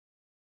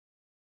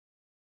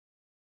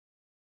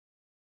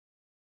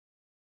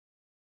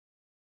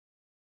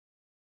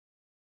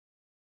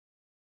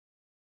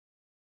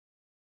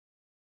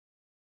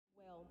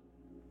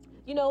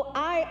You know,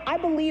 I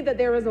believe that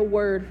there is a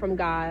word from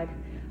God.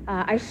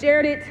 I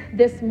shared it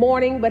this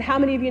morning, but how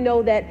many of you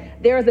know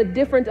that there is a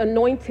different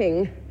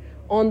anointing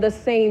on the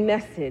same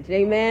message?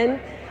 Amen.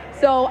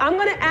 So I'm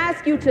going to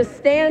ask you to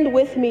stand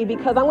with me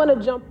because I'm going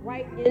to jump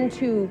right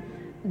into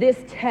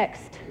this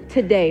text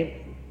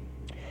today.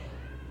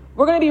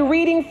 We're going to be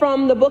reading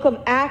from the book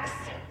of Acts,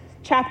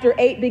 chapter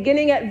 8,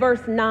 beginning at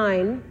verse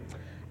 9.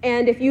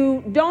 And if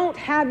you don't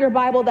have your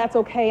Bible, that's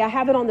okay. I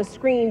have it on the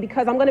screen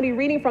because I'm going to be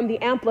reading from the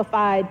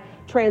Amplified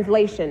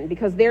translation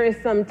because there is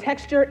some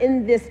texture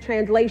in this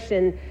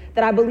translation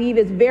that I believe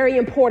is very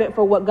important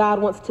for what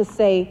God wants to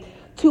say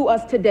to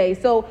us today.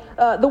 So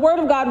the word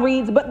of God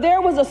reads, "But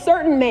there was a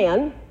certain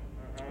man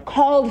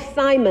called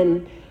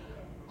Simon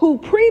who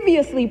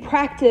previously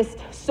practiced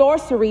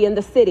sorcery in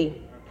the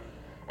city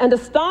and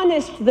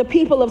astonished the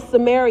people of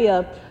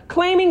Samaria,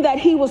 claiming that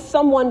he was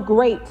someone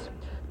great,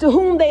 to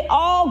whom they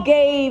all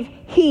gave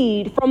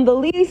heed from the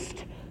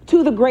least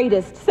to the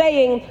greatest,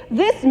 saying,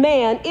 'This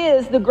man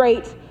is the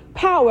great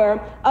power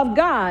of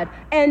God.'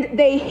 And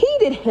they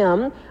heeded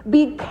him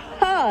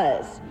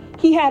because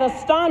he had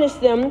astonished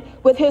them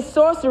with his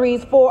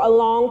sorceries for a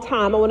long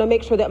time." I want to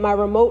make sure that my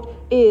remote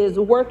is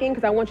working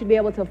because I want you to be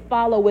able to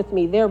follow with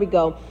me. There we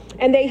go.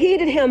 "And they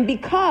heeded him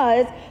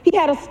because he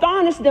had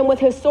astonished them with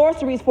his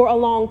sorceries for a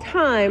long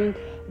time.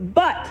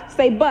 But,"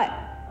 say but,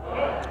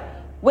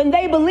 "when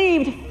they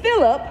believed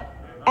Philip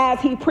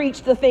as he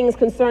preached the things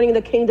concerning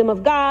the kingdom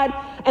of God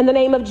and the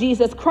name of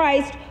Jesus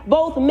Christ,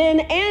 both men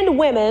and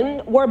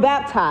women were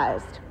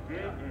baptized.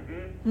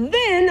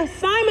 Then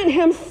Simon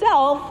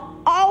himself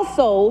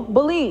also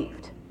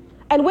believed.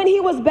 And when he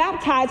was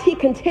baptized, he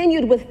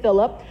continued with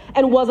Philip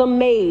and was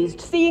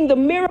amazed, seeing the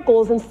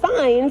miracles and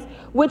signs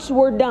which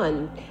were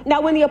done.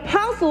 Now, when the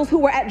apostles who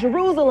were at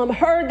Jerusalem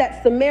heard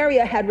that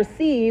Samaria had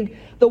received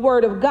the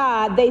word of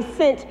God, they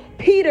sent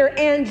Peter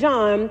and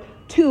John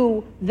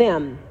to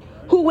them,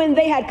 who, when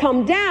they had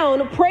come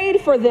down,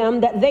 prayed for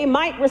them that they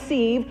might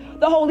receive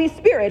the Holy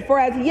Spirit. For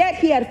as yet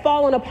he had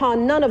fallen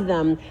upon none of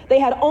them. They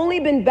had only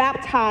been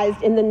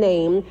baptized in the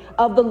name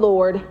of the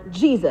Lord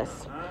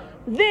Jesus.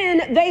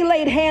 Then they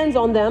laid hands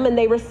on them and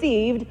they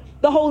received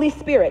the Holy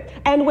Spirit.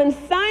 And when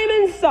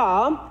Simon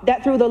saw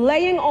that through the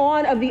laying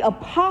on of the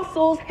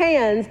apostles'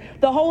 hands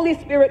the Holy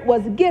Spirit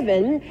was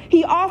given,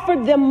 he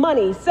offered them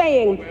money,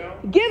 saying,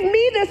 'Give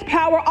me this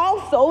power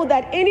also,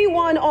 that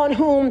anyone on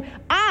whom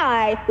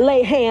I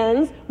lay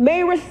hands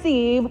may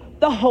receive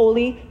the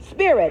Holy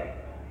Spirit.'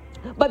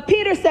 But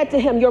Peter said to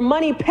him, 'Your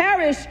money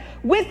perish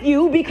with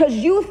you, because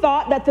you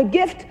thought that the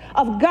gift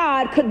of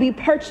God could be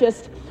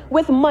purchased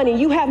with money.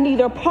 You have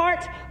neither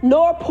part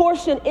nor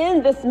portion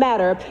in this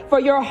matter, for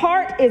your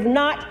heart is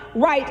not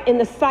right in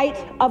the sight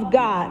of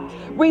God.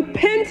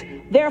 Repent,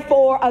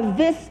 therefore, of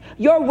this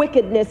your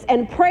wickedness,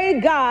 and pray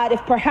God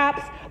if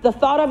perhaps the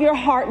thought of your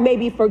heart may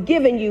be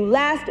forgiven you.'"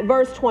 Last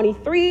verse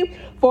 23,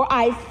 "For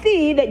I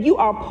see that you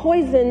are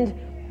poisoned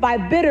by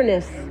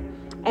bitterness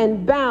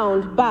and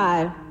bound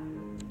by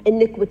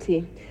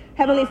iniquity."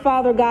 Heavenly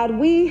Father, God,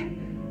 we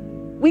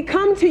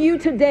come to you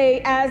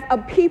today as a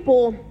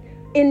people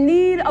in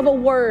need of a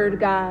word,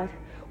 God.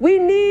 We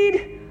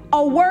need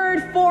a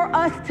word for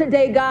us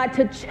today, God,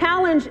 to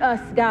challenge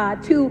us,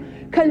 God, to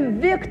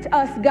convict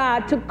us,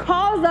 God, to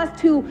cause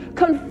us to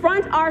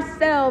confront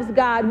ourselves,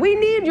 God. We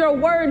need your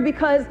word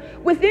because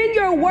within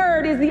your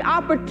word is the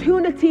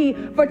opportunity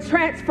for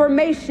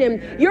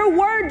transformation. Your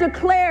word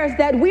declares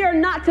that we are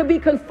not to be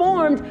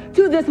conformed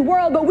to this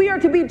world, but we are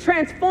to be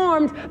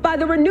transformed by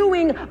the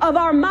renewing of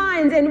our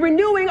minds. And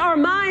renewing our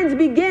minds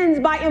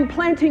begins by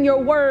implanting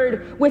your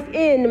word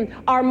within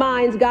our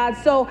minds, God.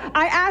 So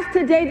I ask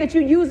today that you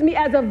use me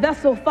as a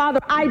vessel, Father.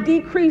 I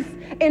decrease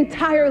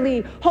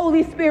entirely.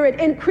 Holy Spirit,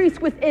 increase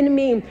within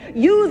me.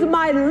 Use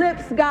my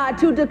lips, God,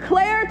 to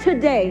declare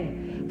today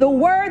the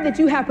word that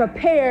you have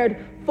prepared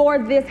for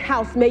this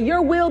house. May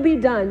your will be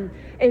done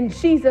in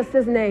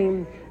Jesus'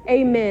 name.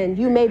 Amen.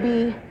 You may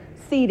be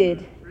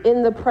seated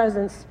in the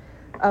presence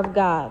of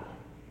God.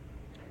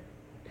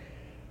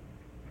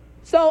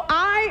 So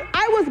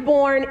I was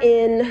born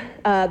in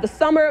the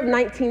summer of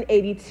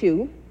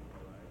 1982.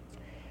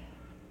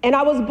 And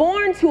I was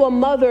born to a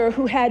mother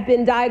who had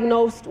been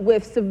diagnosed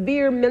with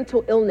severe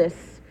mental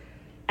illness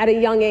at a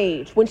young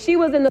age. When she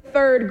was in the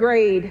 3rd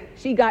grade,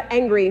 she got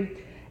angry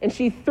and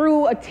she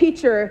threw a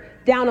teacher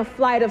down a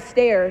flight of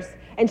stairs,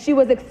 and she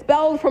was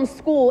expelled from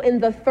school in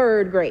the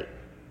 3rd grade.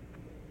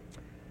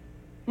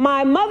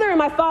 My mother and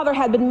my father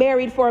had been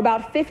married for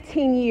about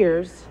 15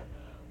 years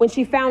when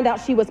she found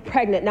out she was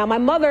pregnant. Now, my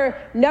mother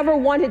never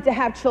wanted to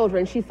have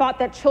children. She thought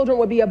that children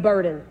would be a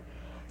burden.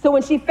 So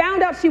when she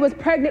found out she was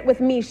pregnant with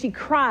me, she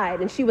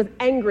cried and she was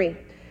angry.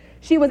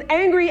 She was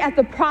angry at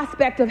the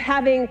prospect of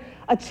having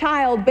a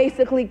child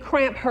basically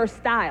cramp her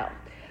style.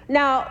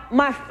 Now,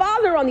 my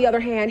father, on the other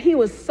hand, he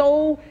was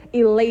so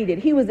elated.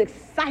 He was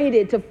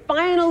excited to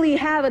finally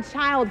have a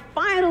child,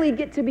 finally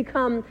get to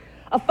become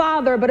a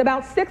father. But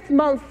about 6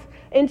 months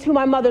into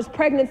my mother's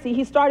pregnancy,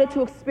 he started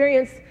to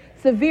experience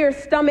severe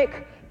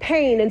stomach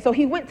pain. And so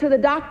he went to the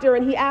doctor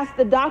and he asked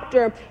the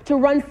doctor to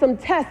run some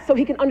tests so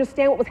he can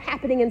understand what was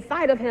happening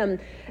inside of him.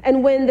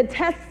 And when the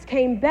tests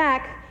came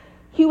back,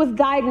 he was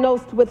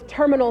diagnosed with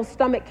terminal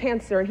stomach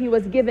cancer. He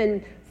was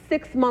given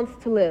 6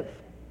 months to live.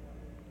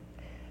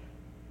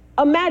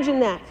 Imagine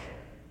that.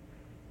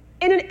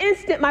 In an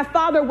instant, my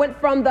father went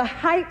from the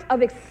height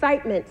of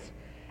excitement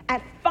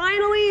at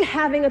finally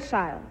having a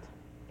child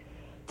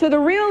to the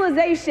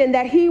realization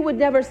that he would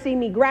never see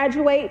me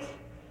graduate,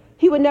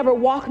 he would never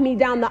walk me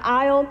down the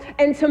aisle,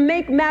 and to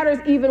make matters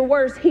even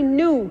worse, he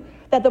knew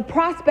that the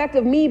prospect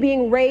of me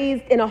being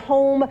raised in a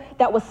home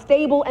that was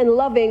stable and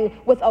loving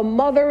with a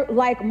mother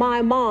like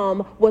my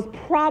mom was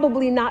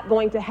probably not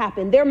going to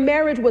happen. Their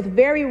marriage was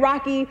very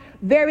rocky,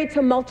 very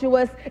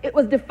tumultuous. It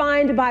was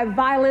defined by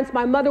violence.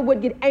 My mother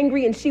would get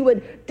angry and she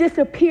would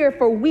disappear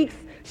for weeks.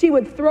 She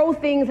would throw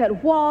things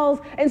at walls.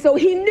 And so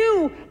he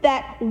knew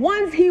that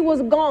once he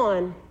was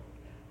gone,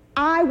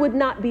 I would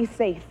not be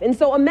safe. And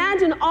so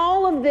imagine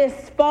all of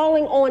this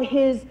falling on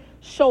his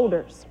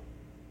shoulders.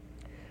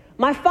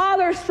 My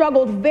father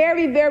struggled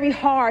very, very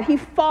hard. He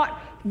fought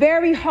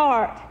very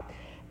hard.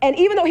 And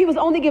even though he was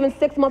only given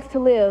 6 months to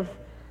live,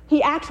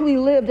 he actually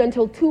lived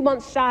until 2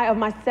 months shy of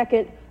my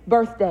second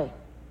birthday.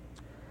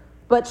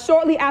 But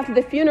shortly after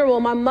the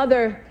funeral, my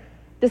mother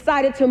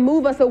decided to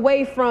move us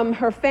away from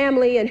her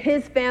family and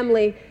his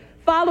family,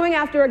 following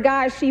after a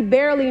guy she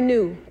barely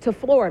knew, to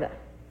Florida.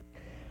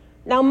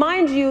 Now,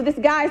 mind you, this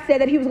guy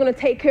said that he was going to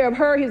take care of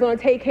her, he was going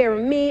to take care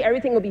of me,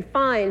 everything would be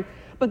fine.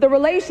 But the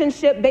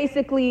relationship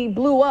basically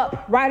blew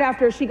up right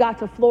after she got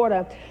to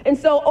Florida. And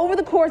so over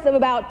the course of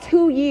about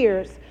 2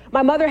 years,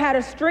 my mother had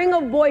a string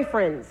of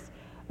boyfriends,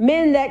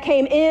 men that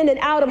came in and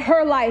out of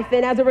her life,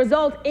 and as a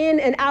result,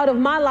 in and out of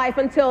my life,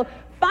 until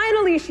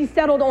finally she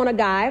settled on a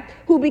guy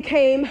who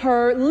became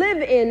her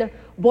live-in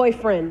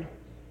boyfriend.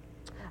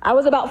 I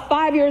was about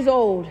 5 years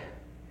old,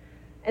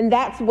 and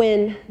that's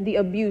when the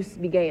abuse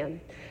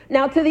began.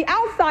 Now, to the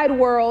outside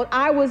world,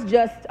 I was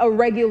just a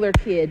regular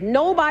kid.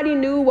 Nobody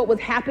knew what was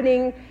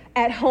happening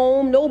at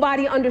home.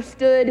 Nobody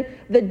understood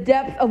the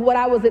depth of what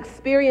I was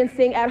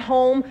experiencing at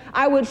home.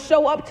 I would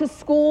show up to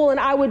school and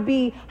I would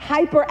be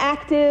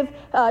hyperactive.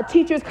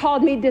 Teachers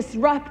called me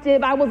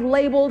disruptive. I was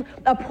labeled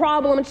a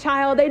problem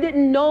child. They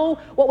didn't know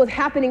what was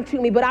happening to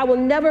me, but I will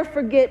never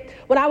forget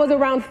when I was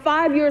around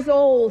 5 years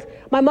old,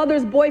 my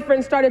mother's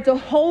boyfriend started to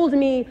hold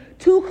me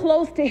too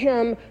close to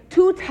him,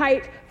 too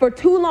tight for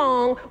too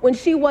long when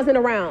she wasn't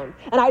around.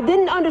 And I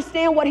didn't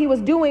understand what he was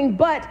doing,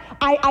 but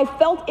I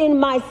felt in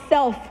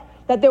myself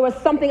that there was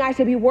something I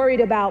should be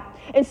worried about.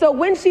 And so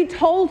when she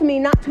told me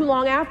not too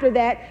long after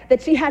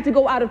that she had to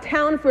go out of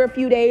town for a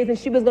few days and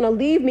she was going to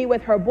leave me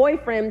with her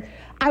boyfriend,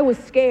 I was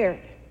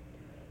scared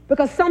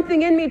because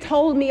something in me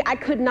told me I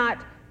could not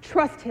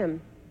trust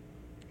him.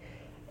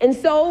 And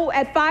so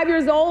at 5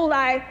 years old,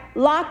 I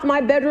locked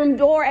my bedroom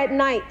door at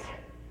night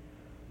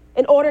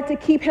in order to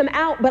keep him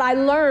out. But I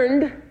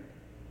learned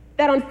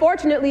that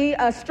unfortunately,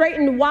 a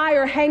straightened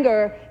wire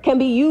hanger can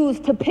be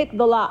used to pick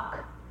the lock.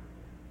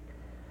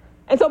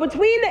 And so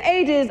between the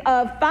ages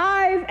of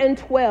 5 and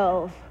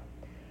 12,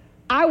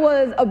 I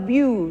was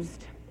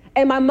abused,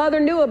 and my mother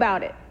knew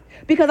about it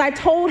because I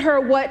told her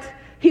what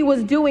he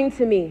was doing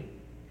to me.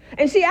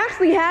 And she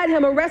actually had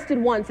him arrested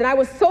once, and I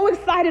was so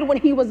excited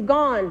when he was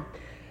gone.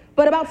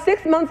 But about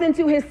 6 months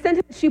into his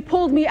sentence, she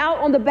pulled me out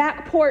on the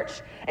back porch,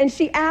 and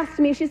she asked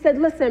me, she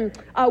said, listen,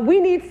 we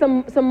need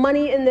some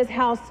money in this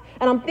house,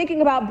 and I'm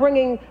thinking about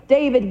bringing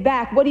David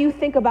back. What do you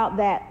think about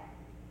that?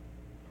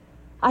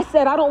 I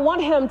said, I don't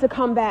want him to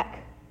come back.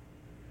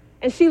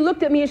 And she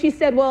looked at me and she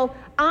said, well,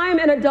 I'm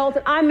an adult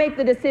and I make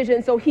the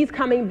decision, so he's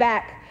coming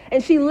back.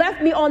 And she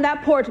left me on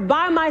that porch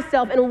by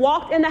myself and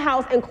walked in the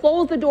house and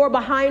closed the door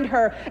behind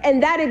her.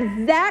 And that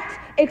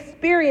exact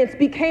experience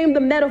became the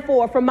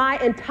metaphor for my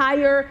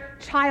entire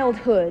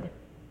childhood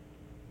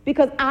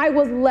because I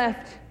was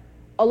left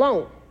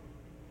alone.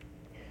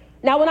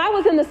 Now, when I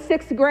was in the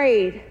 6th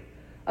grade,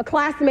 a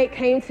classmate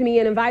came to me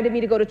and invited me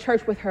to go to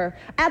church with her.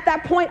 At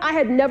that point, I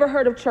had never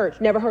heard of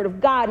church, never heard of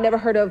God, never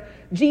heard of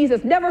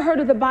Jesus, never heard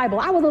of the Bible.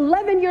 I was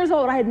 11 years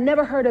old. I had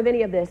never heard of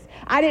any of this.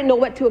 I didn't know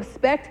what to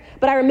expect,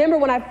 but I remember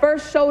when I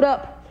first showed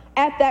up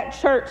at that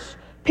church,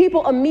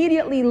 people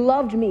immediately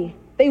loved me.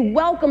 They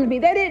welcomed me.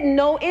 They didn't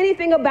know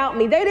anything about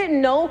me. They didn't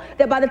know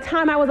that by the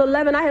time I was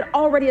 11, I had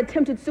already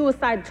attempted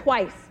suicide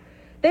twice.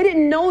 They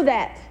didn't know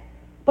that.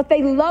 But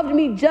they loved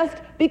me just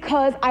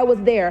because I was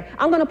there.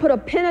 I'm going to put a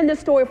pin in this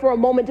story for a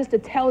moment just to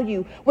tell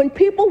you, when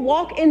people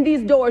walk in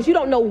these doors, you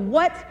don't know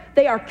what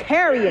they are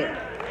carrying.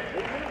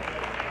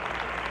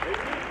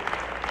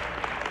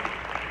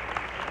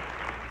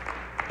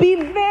 Be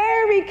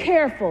very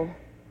careful.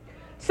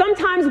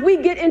 Sometimes we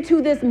get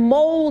into this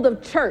mold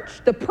of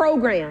church, the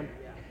program.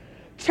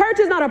 Church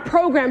is not a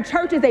program.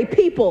 Church is a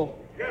people.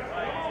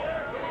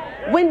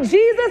 When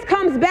Jesus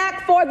comes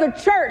back for the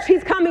church,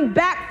 he's coming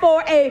back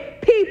for a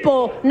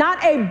people,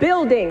 not a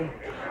building.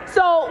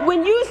 So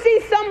when you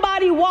see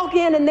somebody walk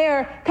in and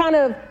they're kind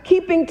of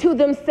keeping to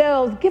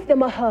themselves, give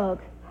them a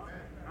hug.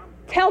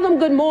 Tell them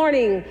good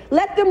morning.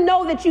 Let them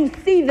know that you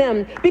see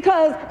them.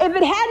 Because if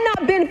it had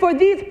not been for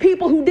these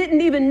people who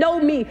didn't even know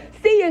me,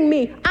 seeing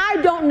me, I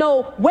don't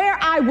know where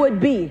I would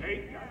be.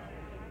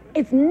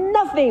 It's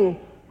nothing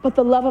but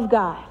the love of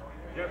God.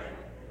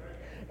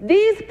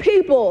 These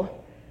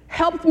people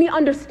helped me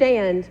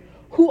understand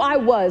who I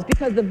was,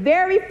 because the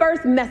very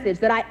first message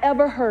that I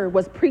ever heard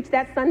was preached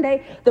that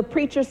Sunday. The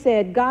preacher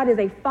said, God is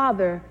a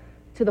father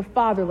to the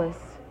fatherless.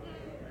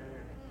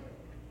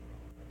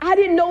 I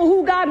didn't know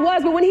who God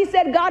was, but when he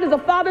said God is a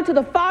father to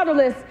the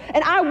fatherless,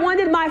 and I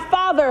wanted my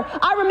father,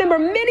 I remember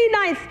many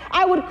nights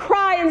I would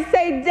cry and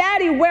say,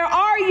 Daddy, where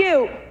are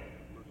you?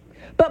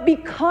 But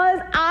because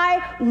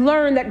I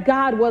learned that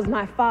God was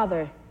my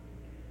father,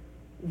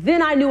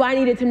 then I knew I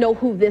needed to know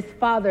who this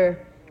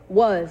father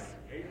was.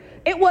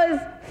 It was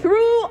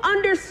through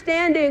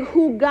understanding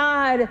who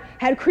God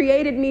had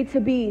created me to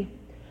be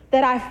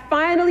that I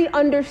finally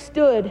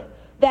understood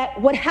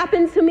that what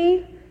happened to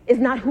me is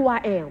not who I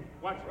am.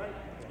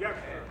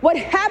 What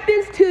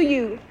happens to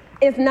you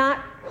is not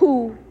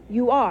who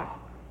you are.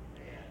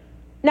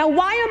 Now,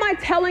 why am I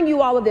telling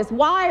you all of this?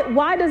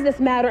 Why does this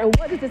matter, and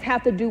what does this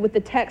have to do with the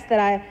text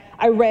that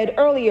I read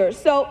earlier?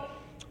 So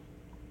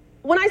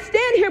when I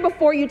stand here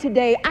before you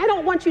today, I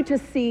don't want you to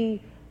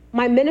see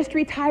my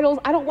ministry titles.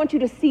 I don't want you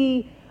to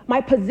see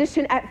my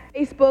position at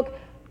Facebook.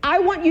 I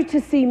want you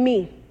to see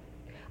me.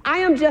 I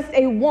am just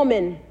a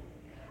woman.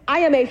 I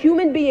am a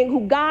human being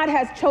who God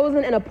has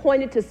chosen and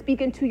appointed to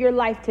speak into your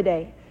life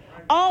today.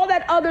 All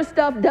that other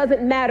stuff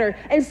doesn't matter.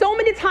 And so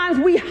many times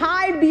we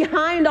hide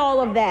behind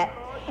all of that,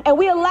 and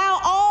we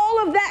allow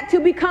all of that to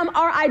become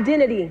our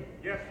identity.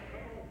 Yes.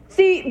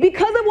 See,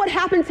 because of what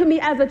happened to me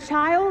as a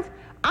child,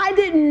 I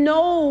didn't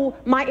know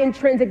my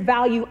intrinsic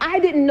value. I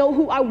didn't know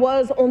who I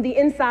was on the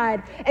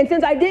inside. And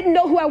since I didn't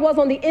know who I was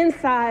on the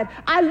inside,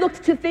 I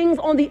looked to things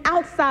on the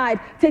outside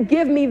to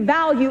give me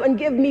value and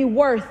give me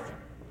worth.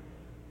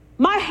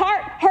 My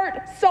heart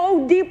hurt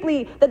so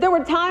deeply that there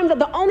were times that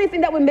the only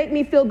thing that would make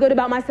me feel good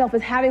about myself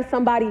is having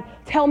somebody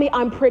tell me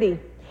I'm pretty.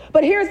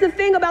 But here's the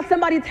thing about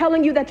somebody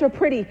telling you that you're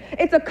pretty.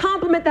 It's a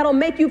compliment that'll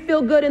make you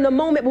feel good in the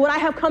moment. But what I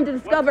have come to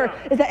discover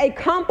is that a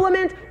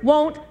compliment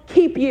won't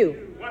keep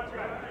you.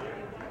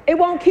 It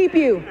won't keep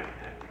you.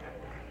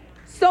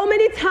 So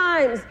many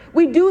times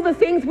we do the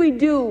things we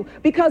do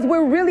because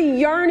we're really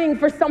yearning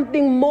for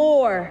something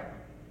more.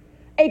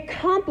 A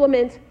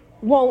compliment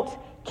won't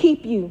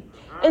keep you.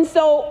 And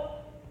so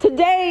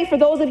today, for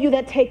those of you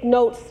that take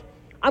notes,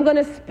 I'm going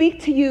to speak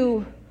to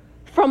you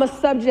from a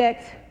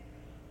subject: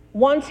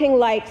 wanting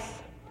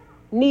likes,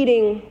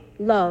 needing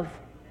love.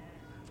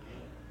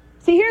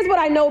 See, here's what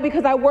I know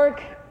because I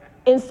work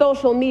in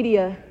social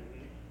media.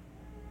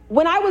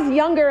 When I was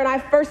younger and I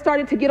first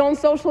started to get on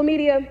social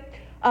media,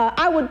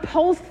 I would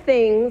post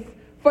things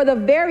for the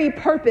very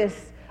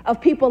purpose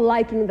of people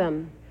liking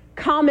them,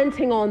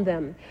 commenting on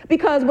them.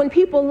 Because when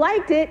people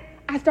liked it,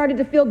 I started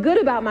to feel good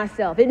about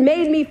myself. It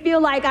made me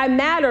feel like I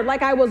mattered,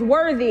 like I was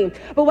worthy.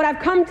 But what I've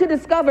come to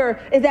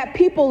discover is that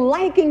people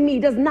liking me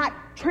does not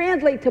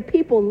translate to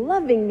people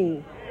loving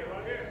me.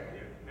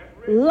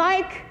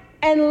 Like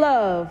and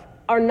love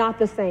are not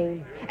the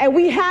same. And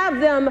we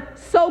have them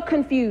so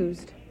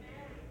confused.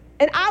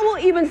 And I will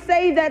even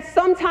say that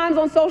sometimes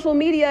on social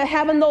media,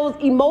 having those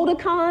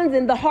emoticons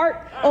and the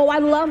heart, oh, I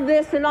love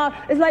this and all,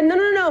 it's like,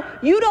 no.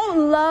 You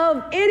don't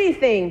love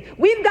anything.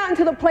 We've gotten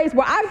to the place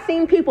where I've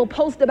seen people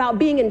post about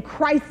being in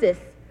crisis,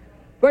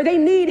 where they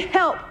need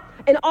help,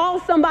 and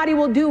all somebody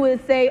will do is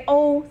say,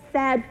 oh,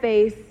 sad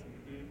face.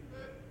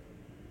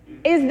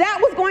 Is that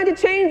what's going to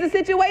change the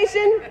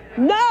situation?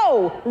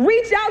 No.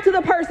 Reach out to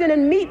the person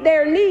and meet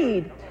their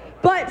need.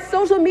 But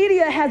social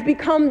media has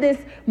become this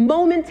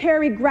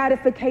momentary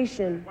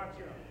gratification.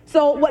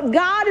 So what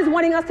God is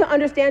wanting us to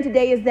understand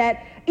today is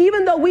that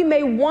even though we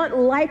may want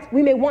likes,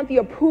 we may want the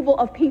approval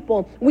of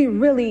people, we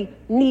really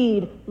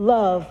need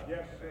love.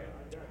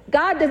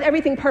 God does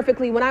everything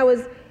perfectly. When I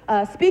was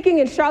speaking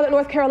in Charlotte,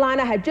 North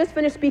Carolina, I had just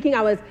finished speaking.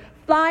 I was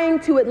flying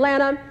to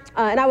Atlanta,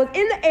 and I was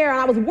in the air, and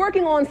I was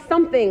working on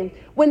something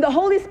when the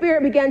Holy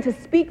Spirit began to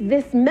speak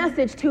this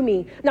message to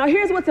me. Now,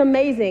 here's what's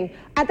amazing.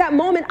 At that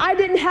moment, I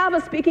didn't have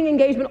a speaking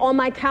engagement on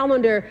my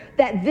calendar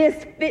that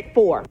this fit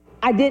for.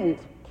 I didn't.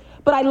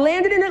 But I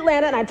landed in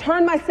Atlanta, and I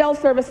turned my cell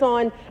service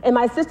on, and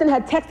my assistant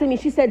had texted me.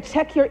 She said,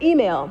 check your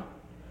email.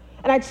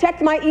 And I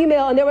checked my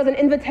email, and there was an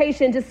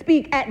invitation to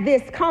speak at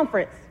this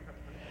conference.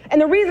 And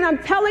the reason I'm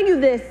telling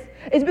you this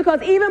is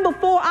because even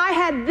before I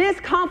had this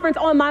conference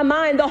on my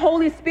mind, the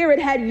Holy Spirit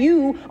had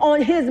you on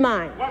his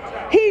mind.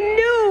 He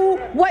knew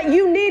what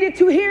you needed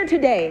to hear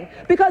today,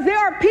 because there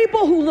are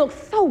people who look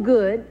so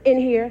good in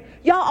here.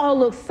 Y'all all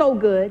look so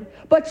good,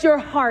 but your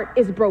heart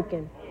is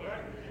broken.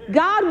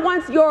 God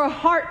wants your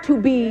heart to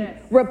be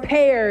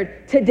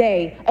repaired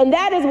today. And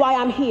that is why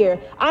I'm here.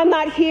 I'm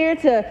not here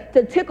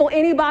to tickle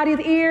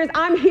anybody's ears.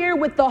 I'm here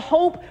with the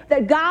hope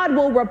that God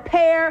will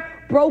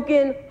repair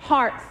broken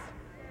hearts.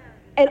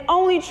 And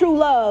only true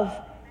love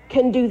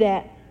can do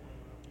that.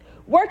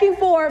 Working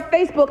for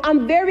Facebook,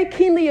 I'm very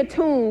keenly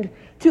attuned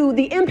to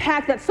the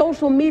impact that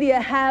social media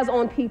has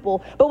on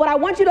people. But what I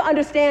want you to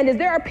understand is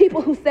there are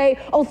people who say,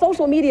 oh,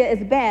 social media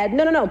is bad.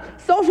 No.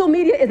 Social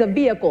media is a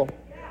vehicle.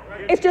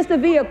 It's just a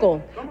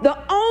vehicle. The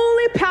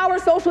only power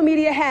social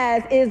media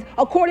has is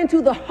according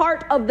to the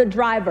heart of the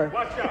driver.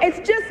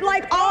 It's just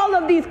like all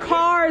of these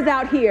cars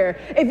out here.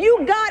 If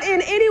you got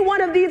in any one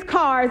of these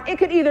cars, it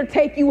could either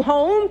take you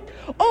home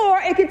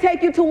or it could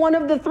take you to one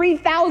of the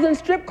 3,000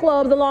 strip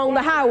clubs along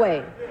the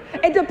highway.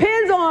 It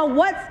depends on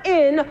what's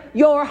in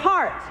your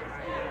heart.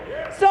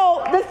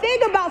 So the thing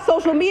about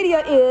social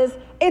media is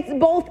it's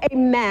both a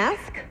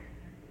mask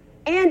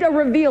and a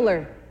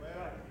revealer.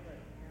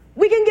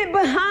 We can get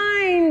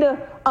behind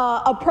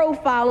a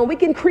profile and we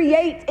can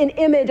create an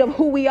image of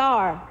who we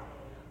are,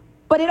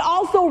 but it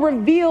also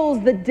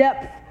reveals the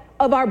depth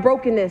of our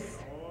brokenness.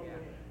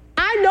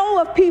 I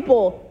know of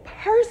people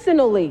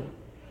personally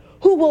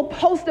who will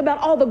post about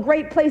all the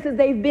great places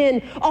they've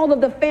been, all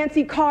of the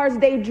fancy cars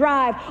they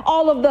drive,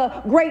 all of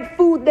the great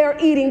food they're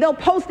eating. They'll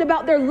post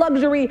about their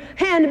luxury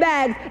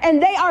handbags,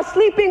 and they are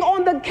sleeping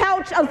on the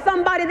couch of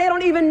somebody they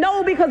don't even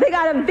know because they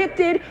got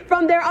evicted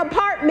from their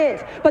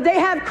apartment. But they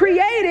have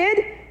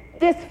created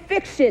this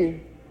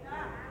fiction.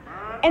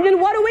 And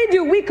then what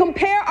do? We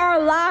compare our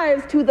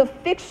lives to the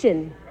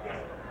fiction.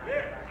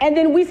 And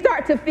then we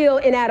start to feel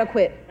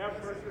inadequate.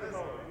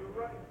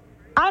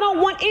 I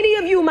don't want any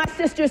of you, my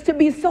sisters, to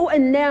be so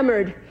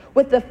enamored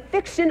with the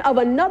fiction of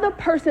another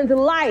person's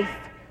life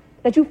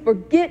that you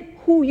forget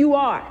who you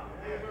are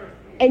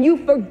and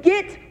you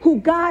forget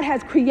who God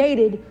has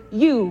created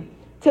you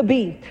to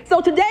be.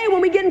 So today,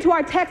 when we get into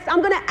our text,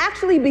 I'm going to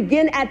actually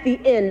begin at the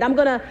end. I'm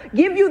going to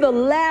give you the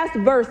last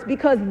verse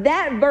because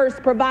that verse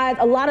provides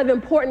a lot of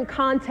important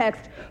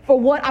context for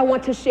what I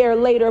want to share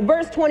later.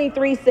 Verse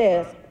 23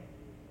 says,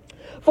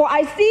 "For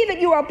I see that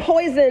you are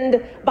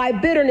poisoned by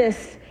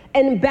bitterness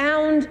and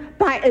bound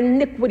by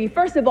iniquity."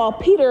 First of all,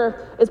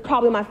 Peter is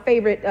probably my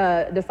favorite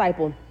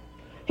disciple.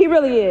 He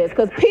really is,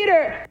 because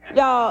Peter,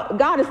 y'all,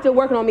 God is still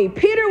working on me.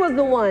 Peter was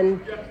the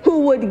one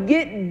who would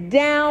get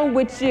down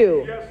with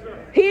you.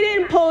 He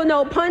didn't pull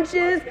no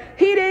punches.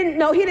 He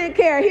didn't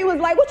care. He was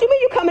like, what you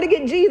mean you coming to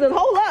get Jesus?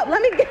 Hold up,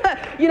 let me get,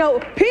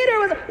 Peter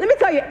was, let me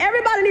tell you,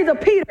 everybody needs a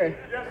Peter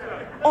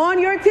on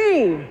your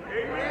team.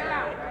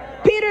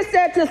 Peter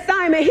said to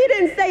Simon, he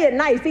didn't say it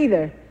nice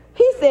either.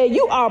 He said,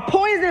 you are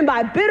poisoned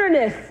by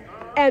bitterness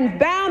and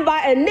bound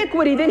by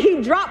iniquity. Then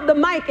he dropped the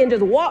mic and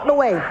just walked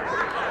away.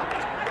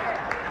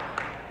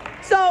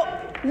 So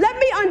let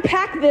me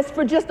unpack this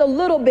for just a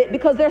little bit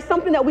because there's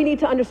something that we need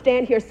to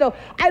understand here. So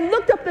I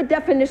looked up the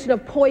definition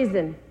of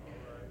poison.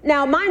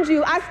 Now, mind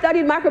you, I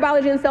studied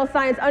microbiology and cell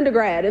science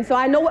undergrad, and so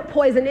I know what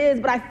poison is,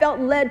 but I felt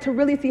led to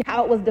really see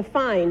how it was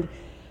defined.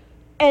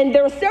 And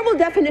there were several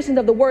definitions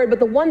of the word, but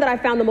the one that I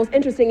found the most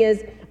interesting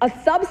is a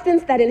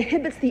substance that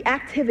inhibits the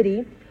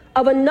activity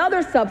of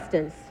another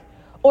substance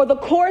or the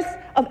course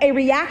of a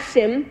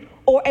reaction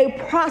or a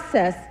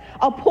process.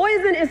 A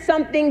poison is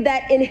something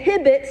that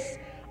inhibits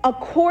a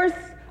course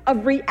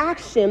of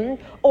reaction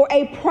or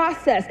a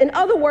process. In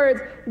other words,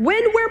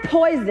 when we're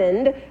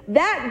poisoned,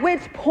 that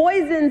which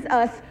poisons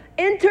us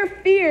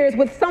interferes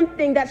with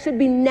something that should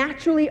be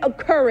naturally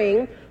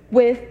occurring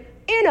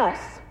within us.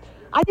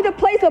 I need to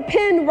place a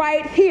pin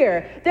right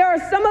here. There are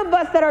some of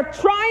us that are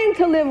trying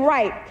to live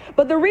right,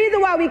 but the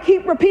reason why we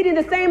keep repeating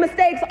the same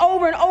mistakes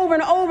over and over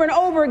and over and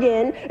over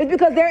again is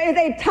because there is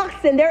a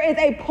toxin, there is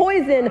a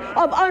poison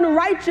of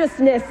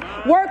unrighteousness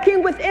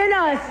working within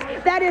us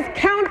that is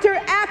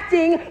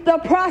counteracting the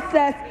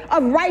process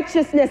of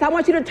righteousness. I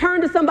want you to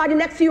turn to somebody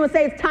next to you and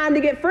say, it's time to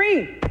get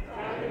free.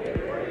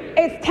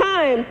 It's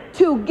time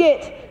to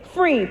get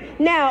free.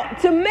 Now,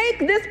 to make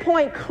this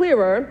point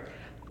clearer,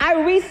 I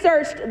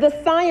researched the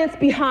science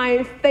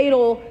behind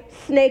fatal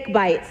snake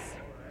bites.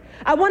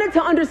 I wanted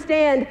to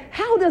understand,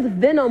 how does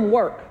venom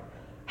work?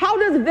 How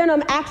does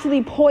venom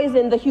actually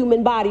poison the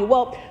human body?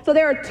 Well, so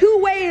there are two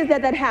ways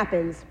that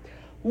happens.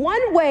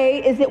 One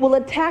way is it will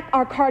attack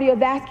our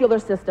cardiovascular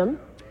system,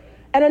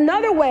 and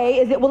another way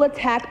is it will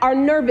attack our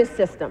nervous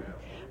system.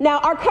 Now,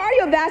 our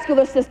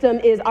cardiovascular system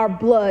is our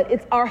blood,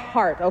 it's our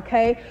heart,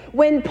 okay?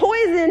 When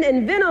poison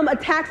and venom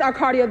attacks our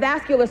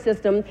cardiovascular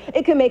system,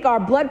 it can make our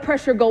blood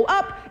pressure go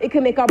up, it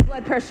can make our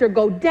blood pressure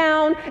go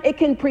down, it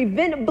can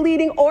prevent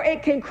bleeding, or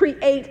it can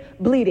create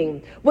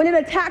bleeding. When it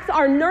attacks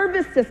our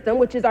nervous system,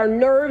 which is our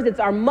nerves, it's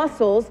our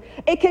muscles,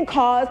 it can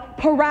cause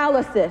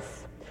paralysis.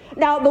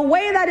 Now, the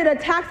way that it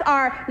attacks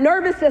our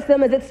nervous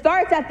system is it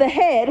starts at the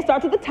head, it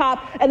starts at the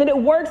top, and then it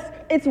works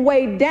its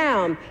way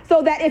down.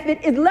 So that if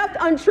it is left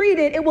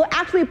untreated, it will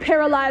actually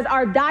paralyze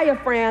our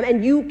diaphragm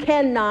and you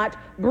cannot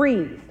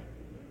breathe.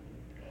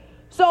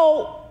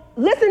 So,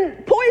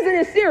 listen, poison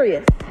is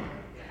serious.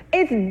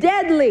 It's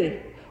deadly.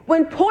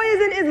 When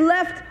poison is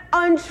left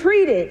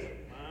untreated,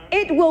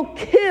 it will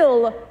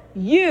kill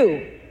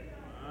you.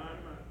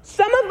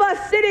 Some of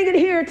us sitting in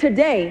here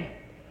today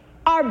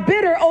are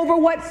bitter over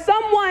what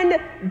someone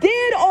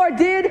did or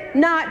did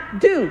not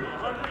do.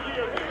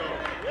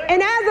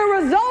 And as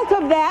a result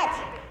of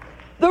that,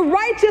 the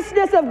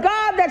righteousness of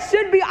God that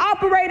should be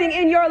operating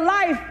in your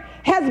life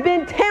has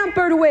been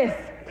tampered with.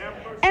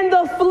 And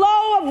the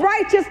flow of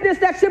righteousness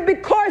that should be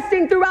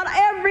coursing throughout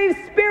every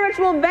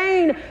spiritual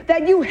vein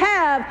that you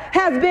have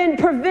has been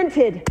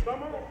prevented.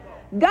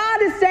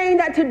 God is saying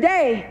that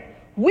today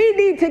we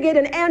need to get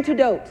an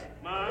antidote.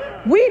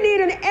 We need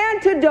an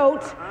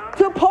antidote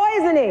to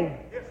poisoning.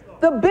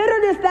 The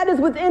bitterness that is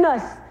within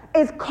us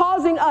is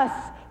causing us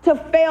to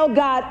fail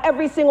God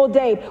every single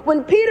day.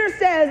 When Peter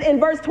says in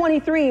verse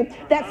 23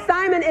 that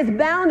Simon is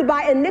bound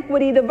by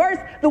iniquity, the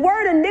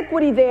word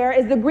iniquity there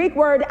is the Greek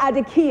word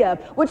adikia,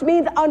 which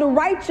means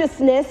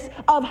unrighteousness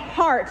of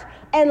heart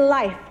and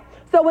life.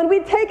 So when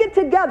we take it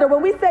together,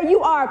 when we say you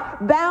are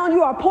bound,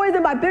 you are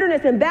poisoned by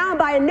bitterness and bound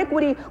by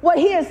iniquity, what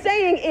he is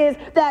saying is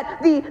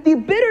that the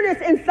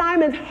bitterness in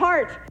Simon's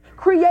heart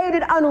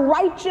created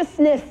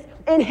unrighteousness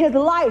in his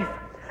life.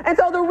 And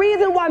so the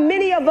reason why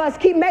many of us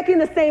keep making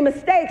the same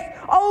mistakes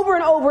over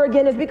and over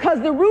again is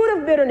because the root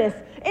of bitterness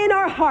in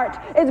our heart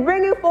is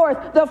bringing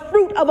forth the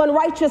fruit of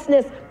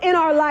unrighteousness in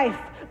our life.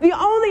 The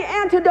only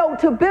antidote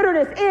to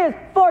bitterness is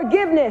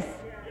forgiveness.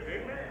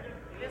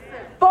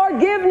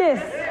 Forgiveness.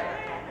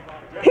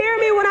 Hear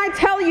me when I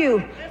tell you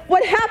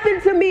what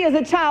happened to me as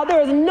a child.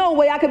 There is no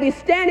way I could be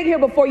standing here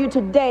before you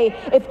today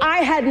if I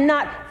had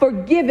not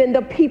forgiven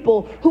the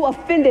people who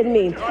offended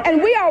me.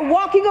 And we are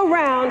walking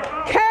around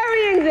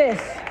carrying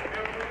this,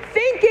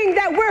 thinking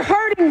that we're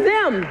hurting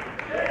them.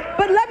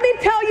 But let me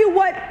tell you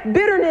what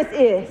bitterness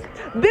is.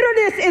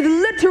 Bitterness is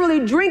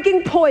literally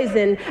drinking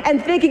poison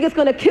and thinking it's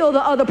going to kill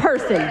the other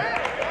person.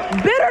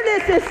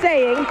 Bitterness is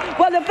saying,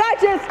 well, if I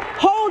just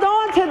hold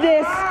on to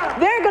this,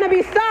 they're going to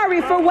be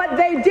sorry for what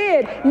they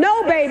did.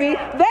 No, baby,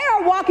 they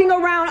are walking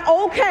around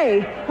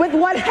okay with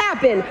what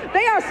happened.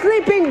 They are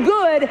sleeping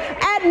good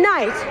at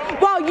night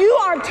while you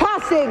are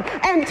tossing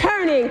and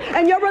turning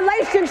and your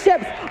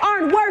relationships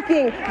aren't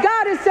working.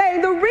 God is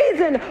saying the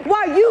reason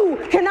why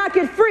you cannot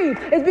get free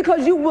is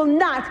because you will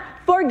not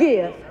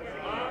forgive.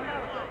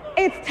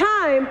 It's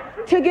time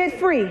to get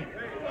free.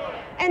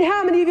 And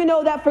how many of you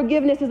know that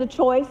forgiveness is a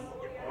choice?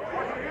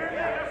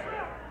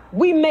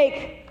 We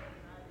make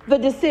the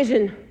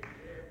decision.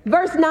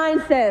 Verse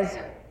 9 says,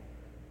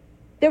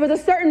 there was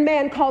a certain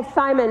man called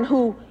Simon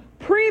who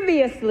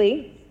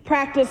previously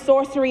practiced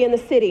sorcery in the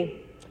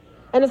city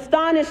and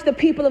astonished the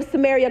people of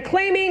Samaria,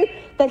 claiming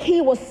that he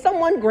was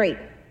someone great,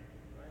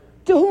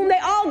 to whom they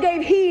all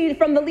gave heed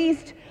from the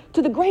least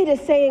to the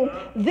greatest, saying,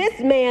 this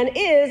man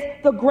is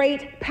the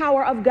great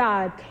power of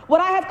God.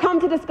 What I have come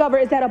to discover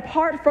is that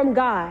apart from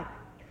God,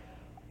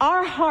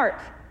 our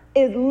heart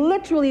is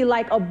literally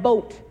like a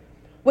boat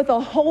with a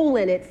hole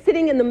in it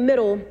sitting in the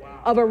middle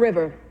of a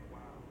river.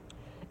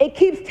 It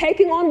keeps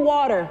taking on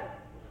water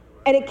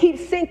and it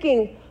keeps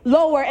sinking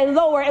lower and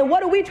lower. And what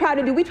do? We try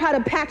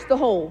to patch the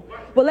hole.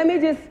 Well, let me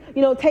just,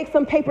 take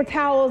some paper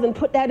towels and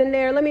put that in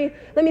there. Let me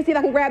see if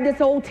I can grab this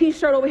old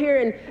t-shirt over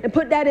here and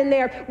put that in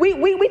there.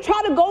 We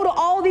try to go to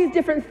all these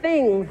different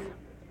things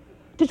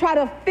to try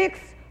to fix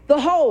the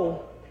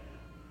hole.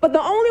 But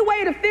the only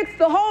way to fix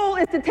the hole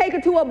is to take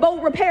it to a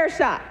boat repair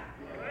shop.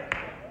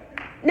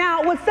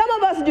 Now, what some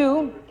of us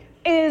do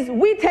is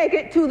we take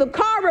it to the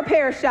car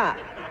repair shop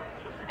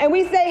and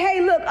we say,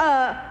 hey, look,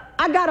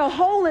 I got a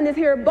hole in this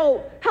here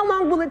boat. How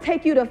long will it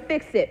take you to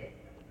fix it?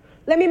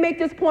 Let me make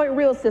this point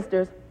real,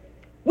 sisters.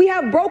 We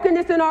have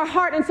brokenness in our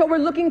heart, and so we're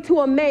looking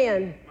to a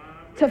man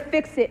to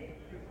fix it.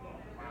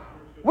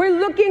 We're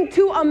looking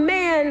to a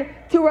man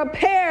to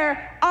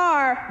repair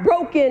our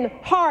broken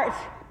heart.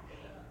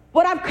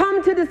 What I've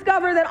come to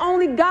discover that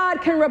only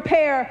God can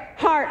repair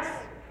hearts.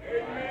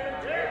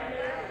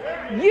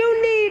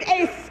 You need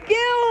a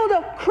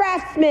skilled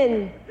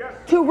craftsman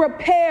to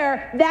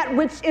repair that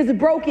which is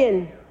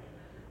broken.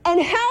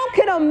 And how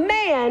can a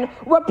man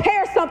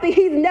repair something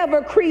he's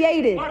never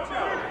created?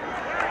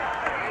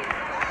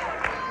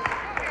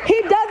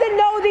 He doesn't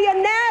know the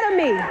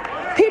anatomy.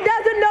 He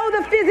doesn't know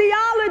the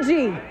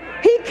physiology.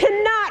 He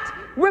cannot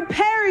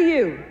repair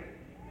you.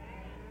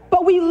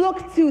 But we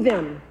look to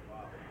them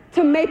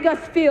to make us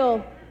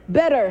feel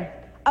better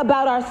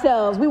about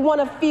ourselves. We want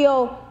to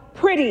feel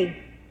pretty.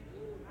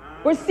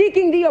 We're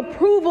seeking the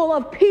approval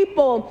of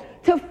people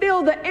to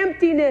fill the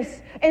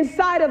emptiness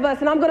inside of us.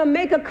 And I'm going to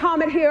make a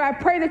comment here. I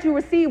pray that you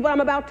receive what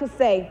I'm about to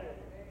say.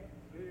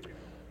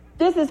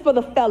 This is for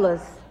the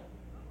fellas.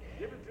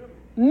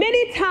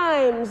 Many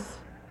times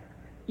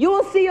you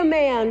will see a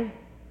man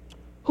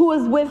who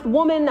is with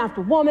woman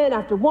after woman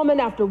after woman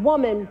after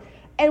woman.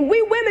 And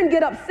we women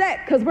get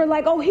upset because we're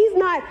like, oh, he's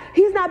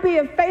not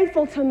being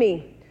faithful to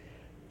me.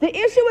 The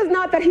issue is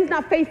not that he's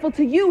not faithful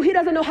to you. He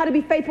doesn't know how to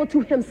be faithful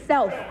to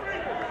himself.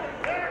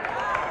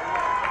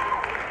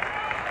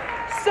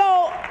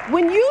 So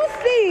when you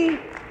see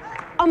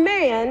a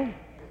man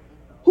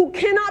who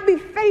cannot be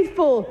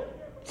faithful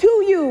to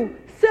you,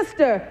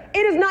 sister, it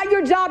is not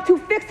your job to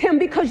fix him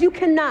because you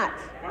cannot.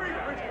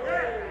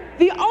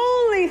 The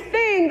only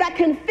thing that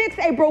can fix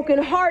a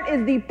broken heart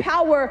is the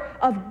power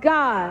of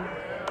God.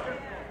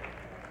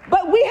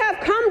 But we have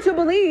come to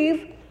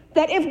believe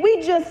that if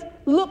we just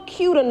look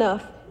cute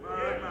enough,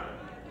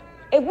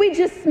 if we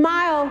just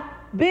smile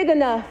big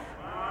enough,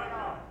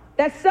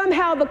 that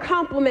somehow the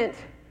compliment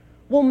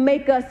will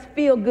make us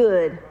feel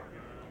good.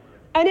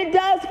 And it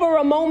does for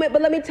a moment,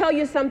 but let me tell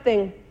you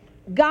something.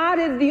 God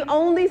is the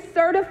only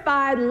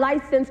certified,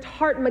 licensed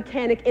heart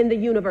mechanic in the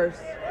universe.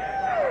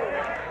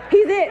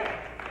 He's it.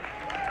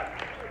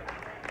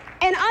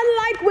 And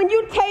unlike when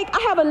you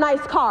I have a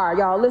nice car,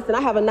 y'all. Listen,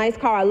 I have a nice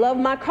car. I love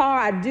my car.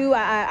 I do.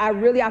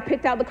 I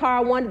picked out the car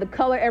I wanted, the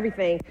color,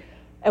 everything.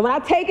 And when I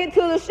take it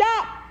to the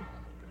shop,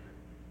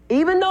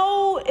 even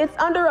though it's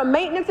under a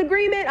maintenance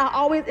agreement, I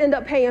always end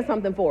up paying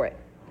something for it.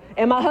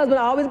 And my husband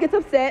always gets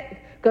upset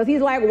because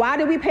he's like, why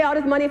did we pay all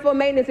this money for a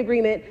maintenance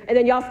agreement and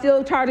then y'all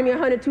still charging me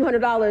 $100,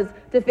 $200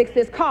 to fix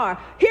this car?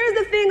 Here's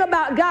the thing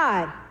about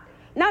God.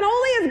 Not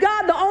only is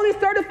God the only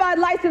certified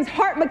licensed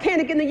heart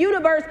mechanic in the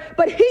universe,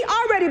 but he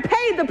already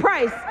paid the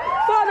price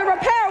for the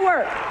repair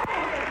work.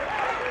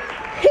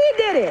 He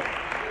did it.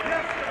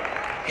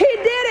 He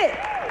did it.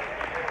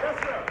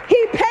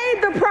 He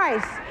paid the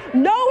price.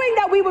 Knowing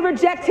that we would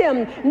reject him,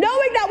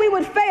 knowing that we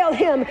would fail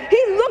him,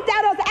 he looked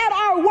at us at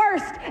our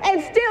worst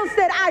and still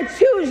said, I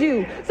choose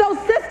you. So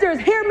sisters,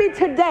 hear me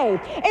today.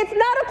 It's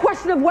not a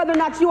question of whether or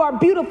not you are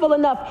beautiful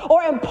enough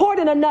or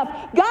important enough.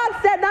 God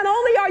said, not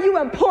only are you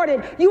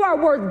important, you are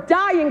worth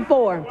dying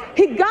for.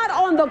 He got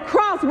on the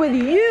cross with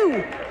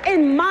you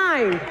in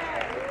mind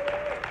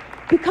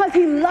because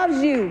he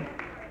loves you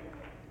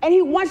and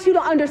he wants you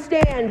to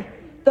understand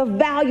the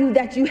value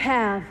that you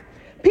have.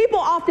 People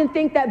often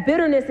think that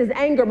bitterness is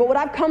anger, but what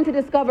I've come to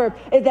discover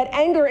is that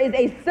anger is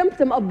a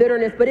symptom of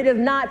bitterness, but it is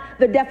not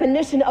the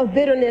definition of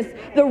bitterness.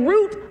 The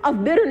root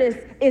of bitterness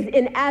is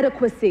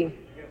inadequacy.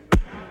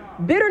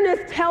 Bitterness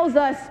tells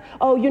us,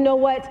 oh, you know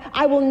what?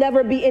 I will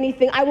never be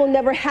anything. I will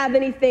never have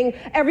anything.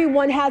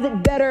 Everyone has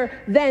it better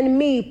than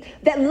me.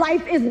 That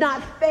life is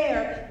not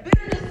fair.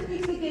 Bitterness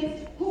speaks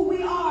against who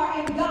we are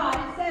in God.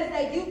 It says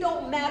that you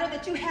don't matter,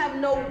 that you have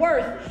no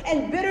worth.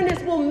 And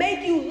bitterness will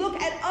make you look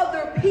at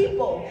other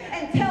people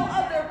and tell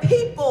other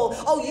people,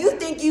 oh, you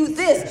think you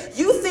this,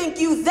 you think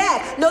you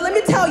that. No, let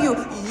me tell you,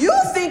 you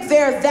think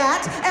they're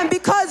that. And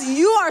because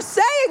you are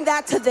saying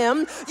that to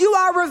them, you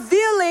are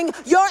revealing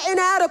your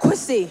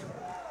inadequacy.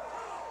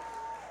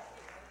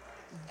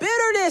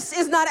 Bitterness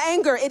is not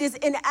anger, it is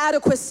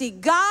inadequacy.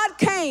 God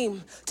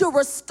came to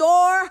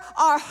restore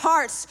our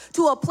hearts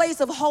to a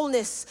place of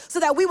wholeness so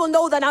that we will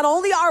know that not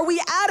only are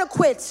we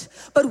adequate,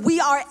 but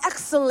we are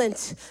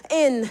excellent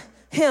in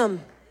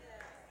him.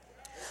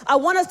 I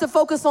want us to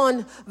focus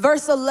on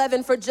verse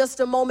 11 for just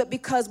a moment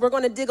because we're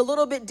going to dig a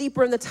little bit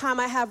deeper in the time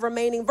I have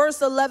remaining.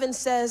 Verse 11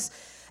 says,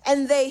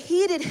 and they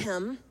heeded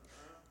him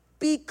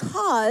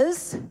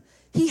because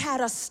he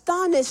had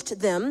astonished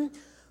them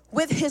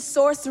with his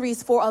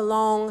sorceries for a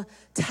long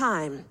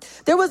time.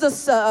 There was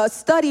a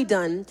study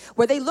done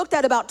where they looked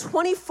at about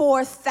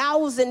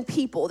 24,000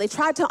 people. They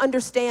tried to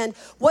understand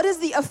what is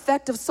the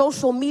effect of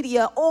social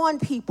media on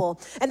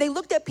people. And they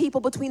looked at people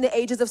between the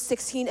ages of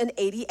 16 and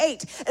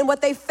 88. And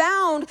what they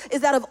found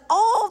is that of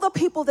all the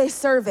people they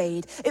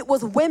surveyed, it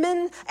was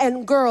women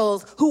and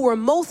girls who were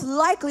most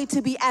likely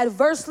to be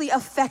adversely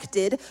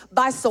affected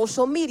by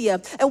social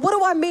media. And what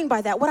do I mean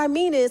by that? What I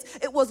mean is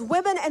it was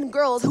women and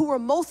girls who were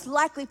most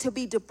likely to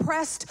be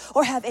depressed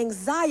or have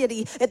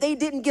anxiety if they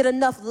didn't get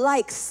enough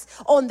likes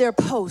on their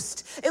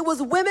post. It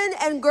was women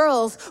and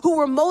girls who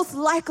were most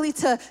likely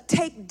to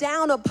take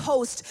down a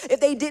post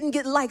if they didn't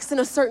get likes in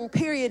a certain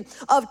period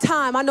of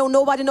time. I know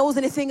nobody knows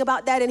anything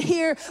about that in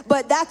here,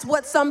 but that's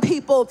what some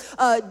people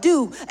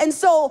do. And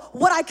so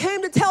what I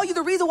came to tell you,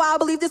 the reason why I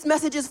believe this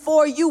message is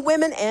for you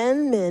women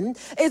and men,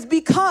 is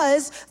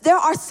because there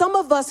are some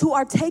of us who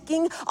are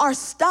taking our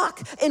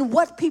stock in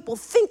what people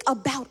think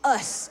about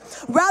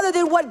us rather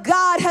than what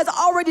God has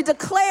already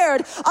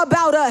declared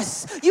about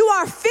us. You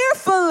are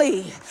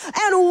fearfully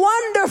and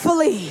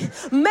wonderfully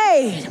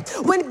made.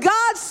 When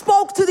God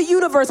spoke to the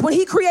universe, when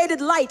he created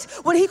light,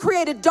 when he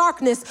created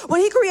darkness,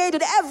 when he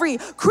created every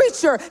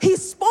creature, he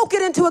spoke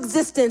it into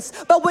existence.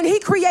 But when he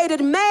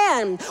created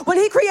man, when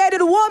he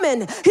created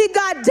woman, he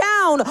got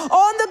down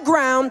on the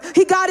ground,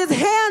 he got his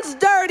hands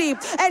dirty,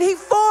 and he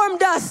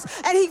formed us,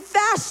 and he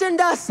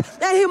fashioned us,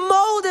 and he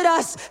molded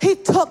us. He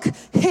took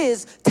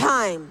his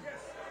time.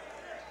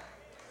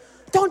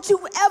 Don't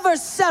you ever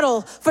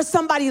settle for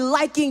somebody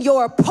liking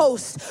your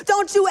post.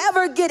 Don't you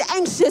ever get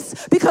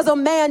anxious because a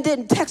man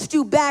didn't text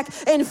you back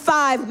in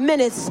 5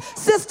 minutes.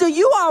 Sister,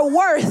 you are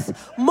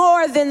worth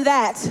more than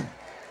that.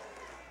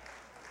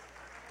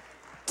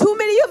 Too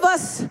many of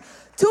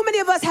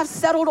us have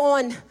settled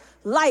on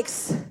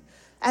likes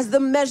as the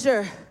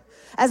measure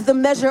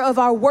of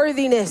our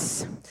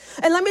worthiness.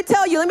 And let me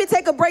tell you, let me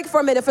take a break for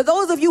a minute. For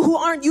those of you who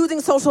aren't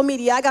using social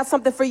media, I got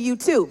something for you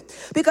too.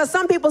 Because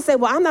some people say,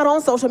 well, I'm not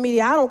on social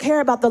media. I don't care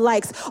about the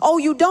likes. Oh,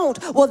 you don't?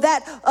 Well,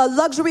 that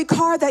luxury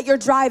car that you're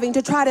driving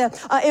to try to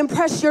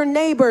impress your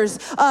neighbors,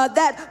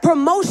 that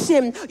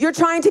promotion you're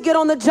trying to get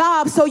on the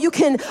job so you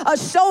can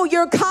show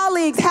your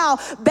colleagues how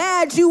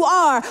bad you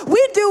are.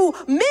 We do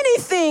many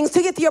things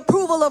to get the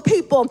approval of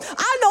people.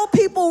 I know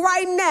people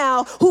right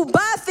now who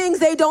buy things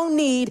they don't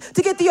need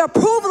to get the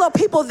approval of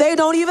people they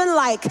don't even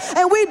like.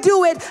 And we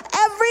do it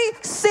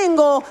every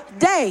single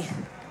day.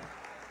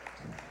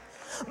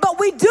 But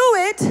we do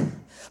it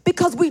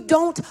because we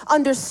don't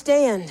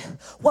understand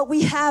what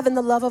we have in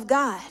the love of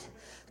God.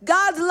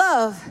 God's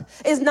love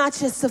is not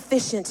just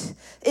sufficient,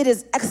 it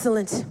is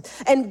excellent.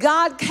 And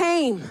God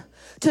came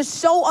to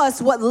show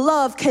us what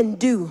love can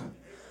do.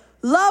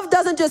 Love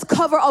doesn't just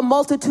cover a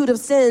multitude of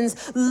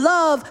sins.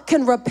 Love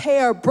can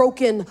repair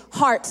broken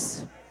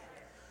hearts.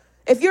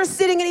 If you're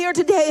sitting in here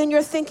today and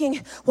you're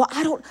thinking, well,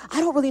 I don't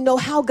really know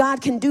how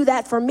God can do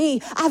that for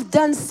me. I've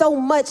done so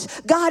much.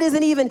 He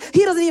doesn't even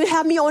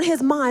have me on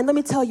his mind. Let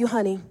me tell you,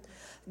 honey,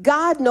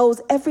 God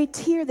knows every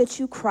tear that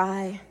you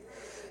cry.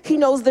 He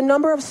knows the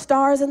number of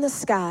stars in the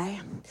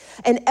sky.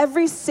 And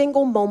every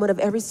single moment of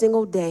every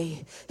single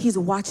day, he's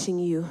watching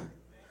you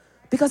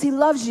because he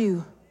loves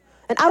you.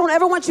 And I don't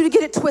ever want you to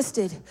get it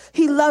twisted.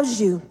 He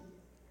loves you.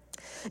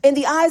 In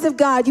the eyes of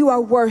God, you are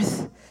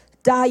worth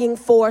dying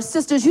for.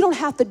 Sisters, you don't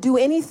have to do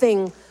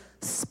anything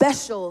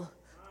special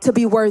to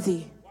be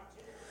worthy.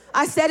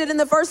 I said it in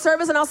the first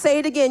service and I'll say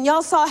it again.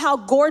 Y'all saw how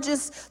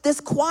gorgeous this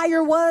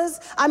choir was?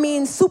 I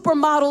mean,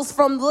 supermodels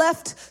from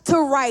left to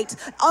right,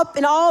 up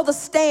in all the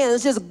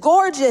stands, just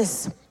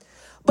gorgeous.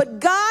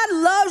 But God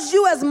loves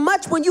you as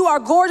much when you are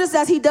gorgeous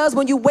as he does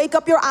when you wake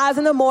up your eyes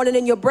in the morning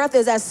and your breath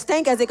is as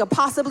stank as it could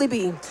possibly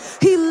be.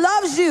 He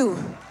loves you.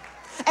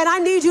 And I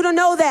need you to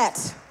know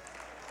that.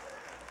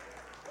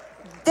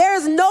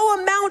 There's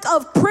no amount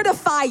of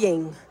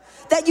prettifying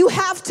that you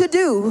have to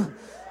do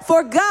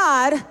for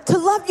God to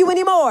love you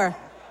anymore.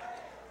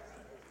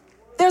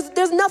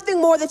 There's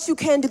nothing more that you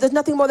can do. There's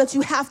nothing more that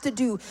you have to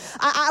do.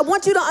 I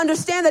want you to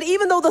understand that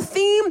even though the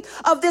theme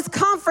of this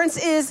conference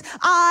is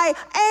I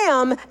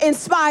am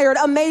inspired,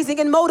 amazing,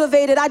 and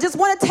motivated, I just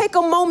want to take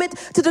a moment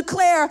to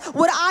declare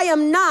what I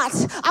am not.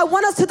 I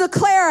want us to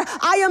declare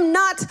I am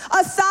not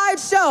a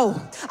sideshow.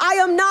 I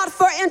am not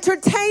for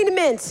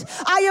entertainment.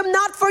 I am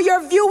not for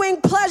your viewing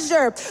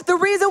pleasure. The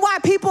reason why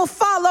people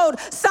followed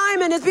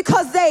Simon is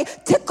because they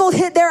tickled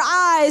their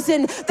eyes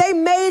and they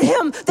made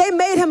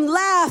him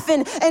laugh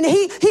and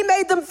he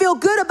made them feel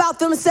good about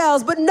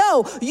themselves. But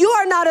no, you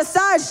are not a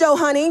sideshow,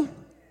 honey.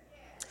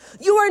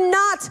 You are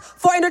not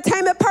for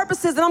entertainment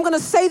purposes. And I'm going to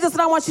say this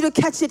and I want you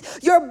to catch it.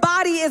 Your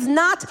body is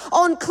not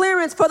on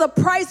clearance for the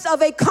price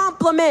of a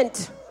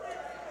compliment.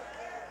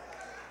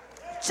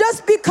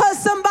 Just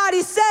because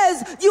somebody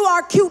says you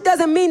are cute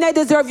doesn't mean they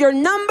deserve your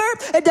number.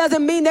 It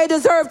doesn't mean they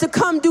deserve to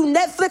come do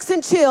Netflix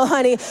and chill,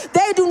 honey.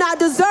 They do not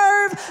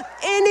deserve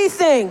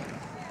anything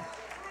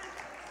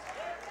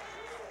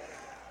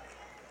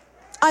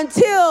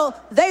until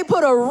they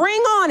put a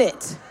ring on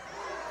it.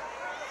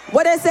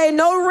 What they say,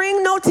 no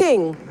ring, no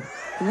ting.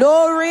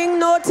 No ring,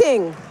 no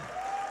ting.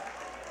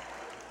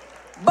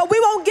 But we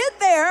won't get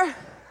there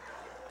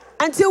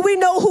until we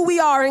know who we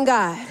are in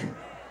God.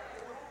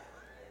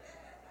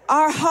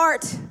 Our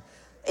heart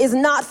is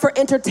not for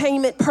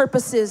entertainment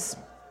purposes.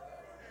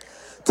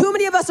 Too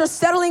many of us are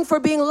settling for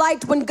being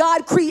liked when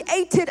God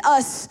created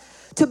us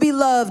to be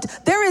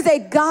loved. There is a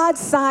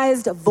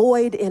God-sized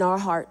void in our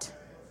heart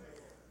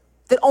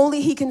that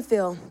only he can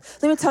fill.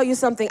 Let me tell you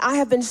something. I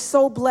have been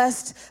so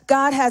blessed.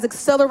 God has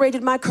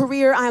accelerated my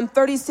career. I am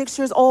 36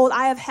 years old.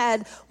 I have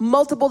had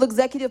multiple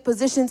executive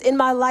positions in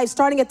my life,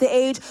 starting at the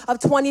age of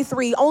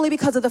 23, only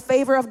because of the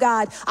favor of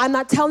God. I'm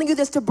not telling you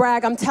this to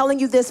brag. I'm telling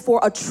you this for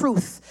a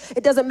truth.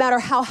 It doesn't matter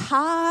how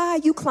high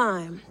you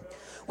climb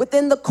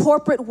within the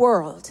corporate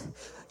world,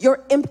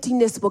 your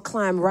emptiness will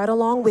climb right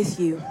along with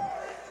you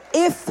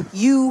if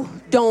you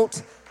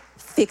don't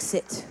fix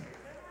it.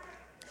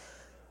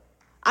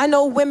 I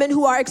know women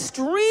who are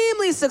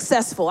extremely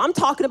successful. I'm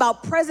talking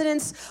about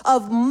presidents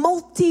of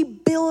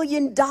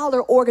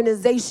multi-billion-dollar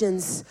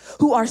organizations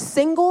who are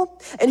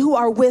single and who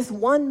are with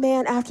one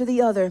man after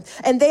the other.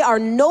 And they are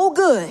no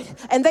good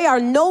and they are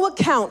no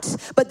account,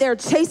 but they're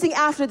chasing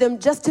after them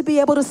just to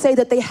be able to say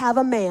that they have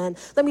a man.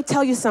 Let me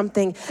tell you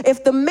something.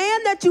 If the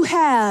man that you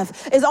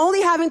have is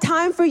only having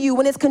time for you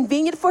when it's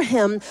convenient for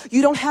him,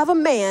 you don't have a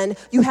man,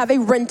 you have a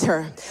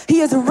renter.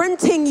 He is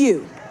renting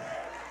you.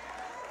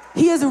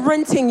 He is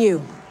renting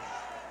you.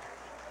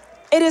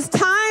 It is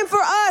time for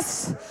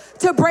us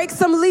to break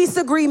some lease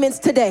agreements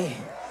today.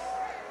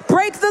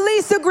 Break the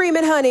lease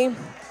agreement, honey.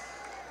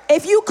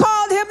 If you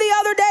called him the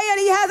other day and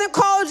he hasn't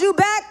called you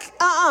back,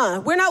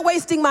 we're not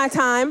wasting my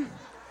time.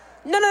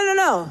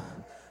 No.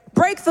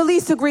 Break the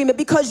lease agreement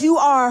because you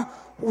are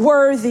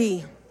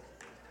worthy.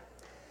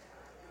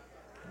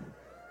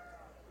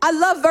 I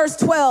love verse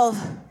 12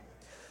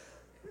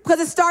 because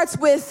it starts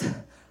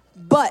with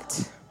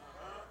but.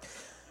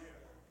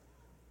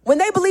 When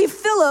they believed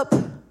Philip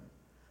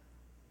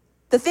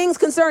the things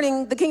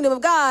concerning the kingdom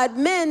of God,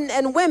 men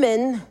and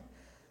women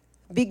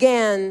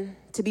began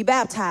to be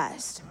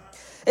baptized.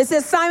 It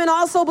says Simon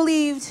also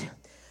believed,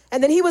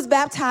 and then he was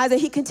baptized,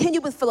 and he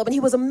continued with Philip, and he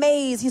was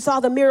amazed. He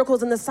saw the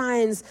miracles and the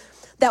signs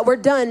that were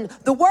done.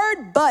 The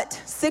word but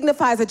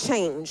signifies a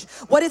change.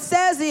 What it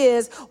says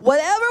is,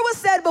 whatever was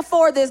said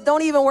before this,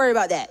 don't even worry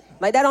about that.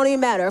 Like, that don't even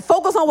matter.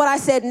 Focus on what I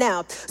said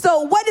now.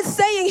 So what it's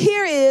saying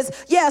here is,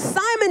 yeah,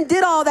 Simon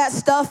did all that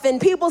stuff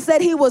and people said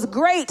he was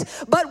great.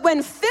 But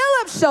when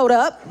Philip showed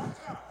up,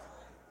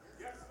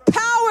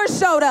 power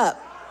showed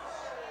up.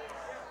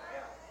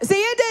 See,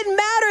 it didn't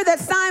matter that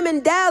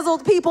Simon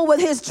dazzled people with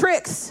his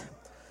tricks.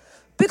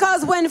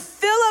 Because when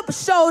Philip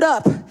showed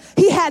up,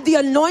 he had the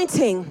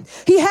anointing.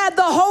 He had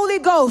the Holy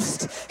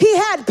Ghost. He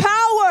had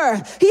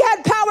power. He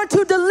had power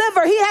to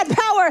deliver. He had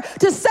power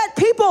to set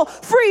people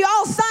free.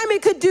 All Simon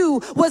could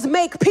do was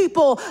make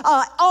people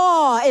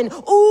awe and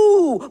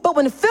ooh. But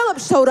when Philip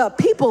showed up,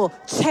 people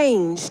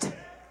changed.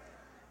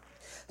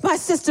 My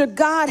sister,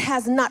 God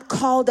has not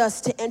called us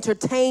to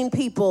entertain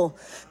people.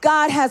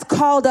 God has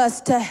called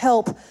us to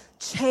help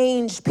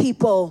change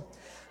people.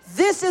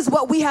 This is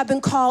what we have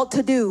been called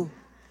to do.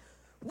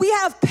 We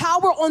have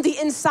power on the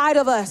inside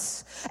of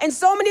us. And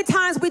so many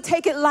times we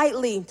take it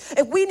lightly.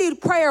 If we need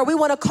prayer, we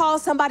want to call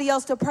somebody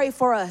else to pray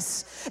for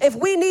us. If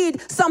we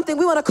need something,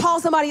 we want to call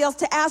somebody else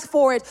to ask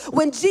for it.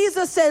 When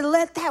Jesus said,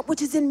 let that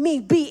which is in me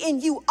be in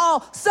you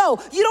also.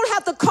 You don't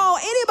have to call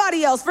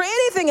anybody else for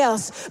anything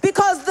else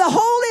because the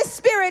Holy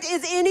Spirit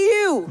is in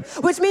you,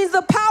 which means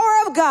the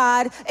power of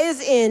God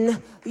is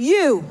in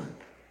you.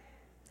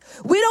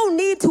 We don't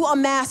need to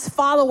amass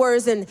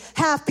followers and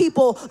have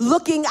people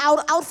looking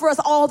out for us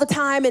all the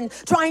time and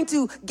trying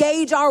to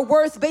gauge our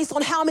worth based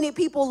on how many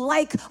people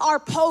like our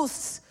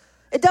posts.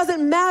 It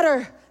doesn't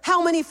matter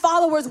how many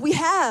followers we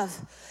have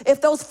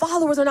if those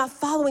followers are not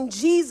following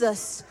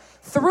Jesus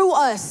through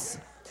us.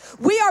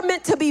 We are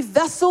meant to be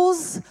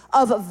vessels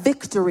of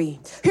victory.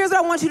 Here's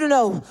what I want you to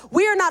know.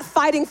 We are not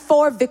fighting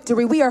for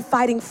victory. We are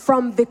fighting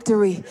from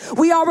victory.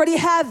 We already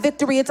have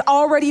victory. It's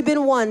already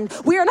been won.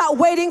 We are not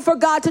waiting for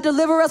God to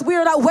deliver us. We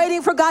are not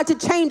waiting for God to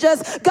change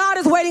us. God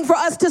is waiting for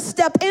us to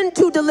step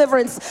into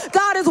deliverance.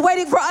 God is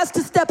waiting for us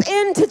to step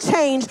into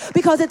change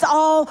because it's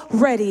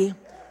already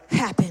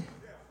happened.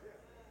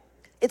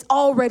 It's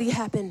already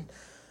happened.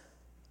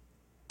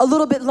 A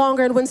little bit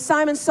longer, and when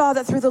Simon saw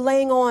that through the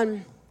laying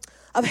on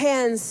of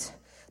hands,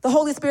 the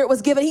Holy Spirit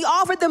was given, he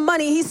offered them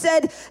money. He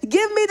said,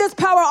 give me this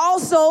power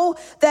also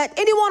that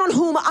anyone on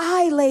whom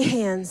I lay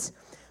hands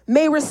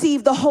may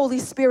receive the Holy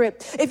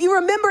Spirit. If you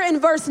remember in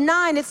verse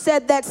 9, it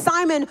said that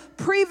Simon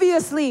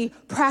previously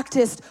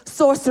practiced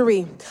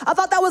sorcery. I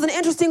thought that was an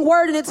interesting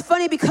word, and it's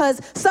funny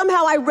because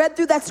somehow I read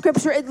through that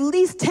scripture at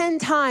least 10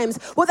 times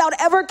without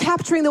ever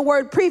capturing the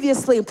word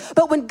previously.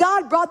 But when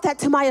God brought that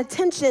to my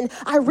attention,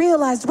 I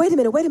realized, wait a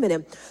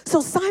minute. So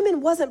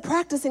Simon wasn't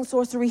practicing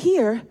sorcery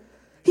here.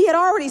 He had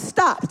already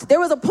stopped. There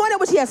was a point at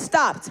which he had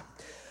stopped.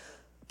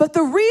 But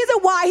the reason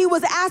why he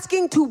was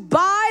asking to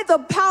buy the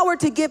power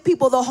to give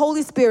people the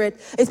Holy Spirit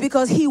is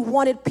because he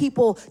wanted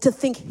people to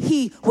think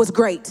he was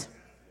great.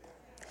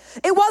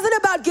 It wasn't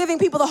about giving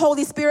people the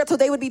Holy Spirit so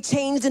they would be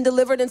changed and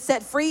delivered and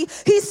set free.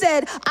 He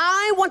said,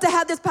 I want to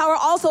have this power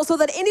also so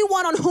that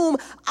anyone on whom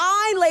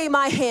I lay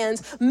my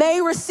hands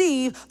may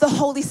receive the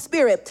Holy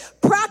Spirit.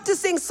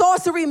 Practicing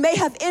sorcery may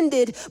have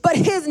ended, but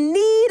his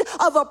need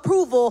of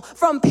approval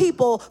from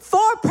people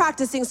for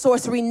practicing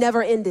sorcery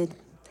never ended.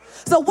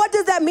 So what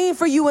does that mean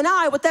for you and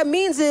I? What that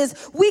means is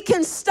we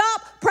can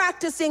stop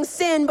practicing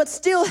sin, but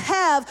still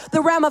have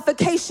the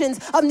ramifications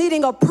of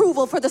needing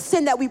approval for the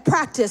sin that we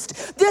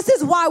practiced. This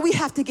is why we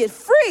have to get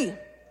free.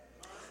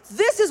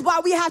 This is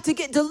why we have to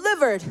get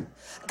delivered.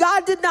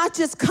 God did not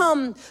just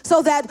come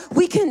so that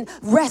we can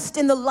rest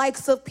in the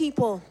likes of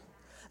people.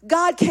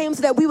 God came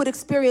so that we would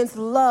experience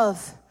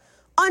love.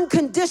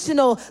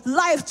 Unconditional,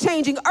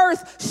 life-changing,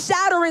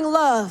 earth-shattering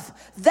love.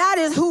 That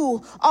is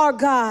who our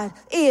God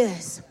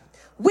is.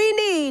 We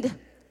need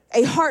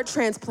a heart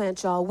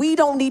transplant, y'all. We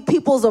don't need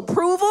people's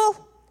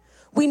approval.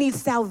 We need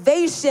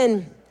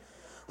salvation.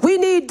 We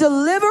need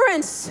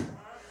deliverance.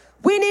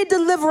 We need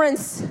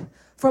deliverance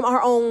from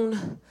our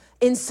own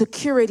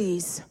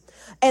insecurities.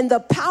 And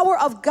the power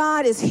of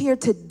God is here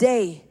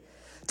today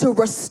to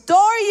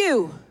restore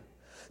you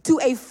to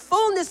a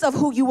fullness of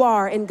who you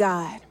are in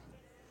God.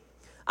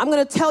 I'm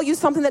going to tell you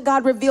something that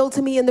God revealed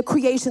to me in the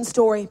creation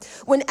story.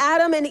 When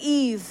Adam and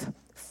Eve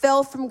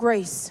fell from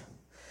grace,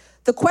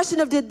 the question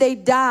of did they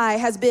die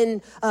has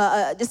been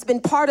just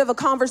been part of a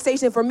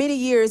conversation for many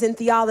years in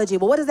theology.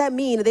 Well, what does that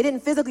mean? They didn't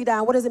physically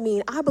die. What does it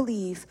mean? I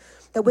believe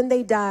that when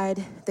they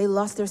died, they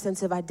lost their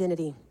sense of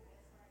identity.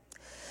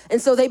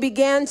 And so they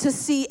began to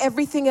see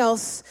everything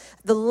else,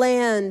 the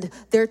land,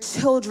 their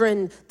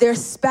children, their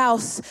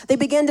spouse. They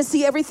began to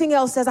see everything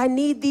else as I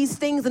need these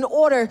things in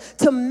order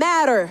to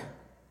matter.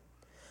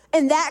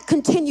 And that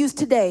continues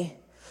today.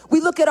 We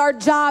look at our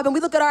job and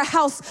we look at our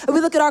house and we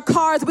look at our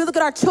cars and we look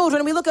at our children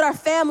and we look at our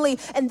family,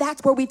 and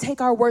that's where we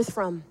take our worth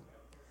from.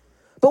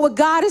 But what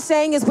God is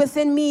saying is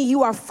within me,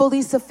 you are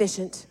fully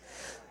sufficient.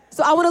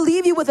 So I want to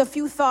leave you with a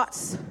few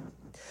thoughts.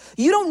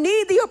 You don't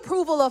need the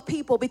approval of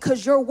people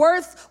because your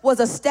worth was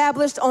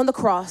established on the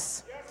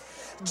cross.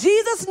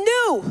 Jesus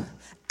knew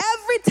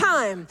every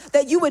time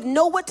that you would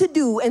know what to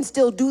do and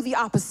still do the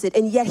opposite.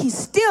 And yet he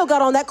still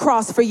got on that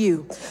cross for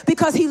you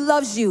because he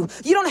loves you.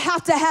 You don't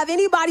have to have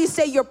anybody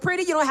say you're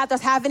pretty. You don't have to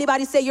have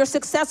anybody say you're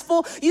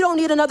successful. You don't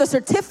need another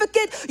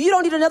certificate. You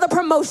don't need another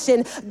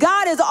promotion.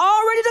 God has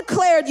already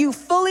declared you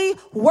fully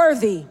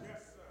worthy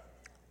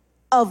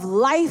of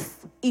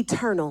life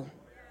eternal.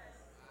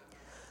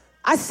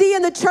 I see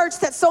in the church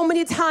that so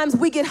many times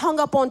we get hung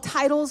up on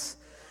titles.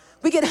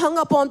 We get hung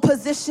up on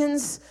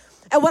positions.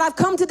 And what I've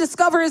come to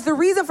discover is the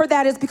reason for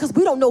that is because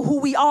we don't know who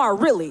we are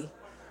really.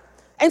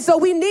 And so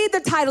we need the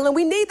title and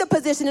we need the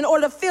position in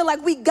order to feel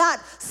like we got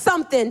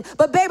something.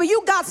 But baby,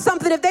 you got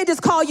something if they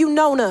just call you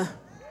Nona.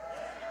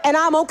 And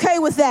I'm okay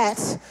with that.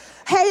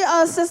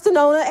 Hey, Sister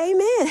Nona,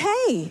 amen.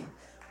 Hey.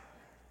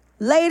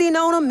 Lady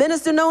Nona,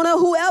 Minister Nona,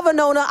 whoever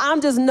Nona, I'm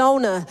just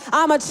Nona.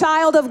 I'm a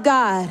child of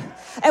God.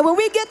 And when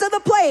we get to the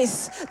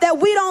place that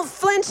we don't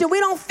flinch and we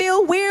don't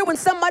feel weird when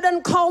somebody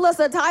doesn't call us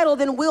a title,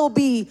 then we'll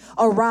be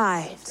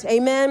arrived.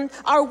 Amen.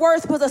 Our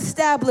worth was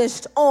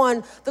established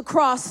on the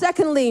cross.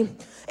 Secondly,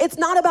 it's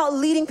not about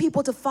leading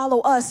people to follow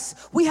us.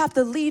 We have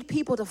to lead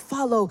people to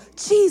follow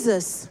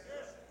Jesus.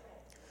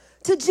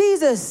 To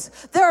Jesus.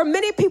 There are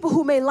many people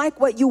who may like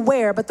what you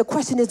wear, but the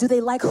question is, do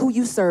they like who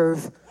you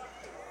serve?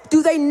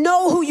 Do they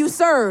know who you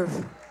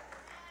serve?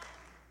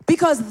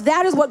 Because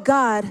that is what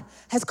God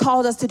has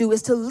called us to do,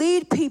 is to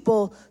lead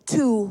people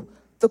to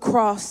the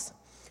cross.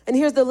 And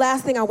here's the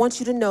last thing I want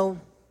you to know.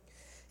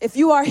 If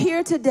you are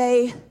here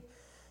today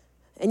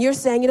and you're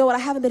saying, you know what, I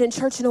haven't been in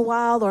church in a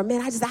while, or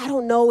man, I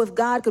don't know if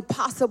God could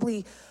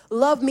possibly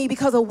love me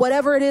because of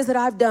whatever it is that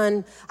I've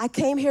done. I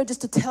came here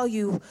just to tell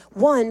you,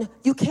 one,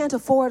 you can't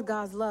afford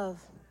God's love.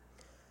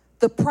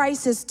 The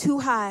price is too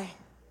high.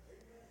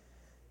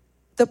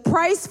 The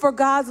price for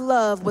God's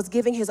love was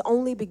giving his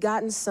only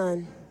begotten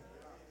son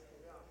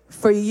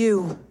for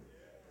you.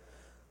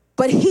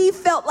 But he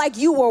felt like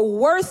you were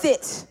worth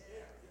it.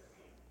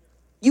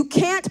 You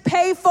can't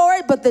pay for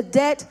it, but the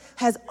debt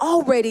has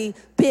already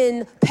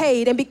been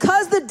paid. And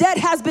because the debt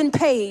has been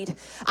paid,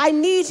 I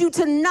need you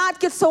to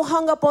not get so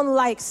hung up on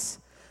likes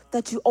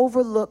that you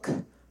overlook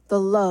the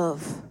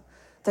love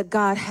that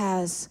God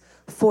has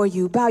for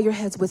you. Bow your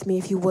heads with me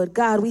if you would.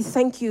 God, we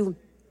thank you.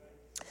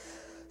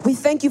 We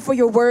thank you for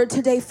your word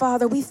today,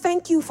 Father. We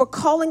thank you for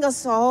calling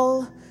us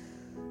all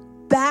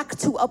back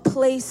to a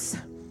place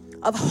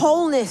of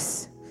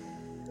wholeness.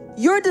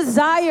 Your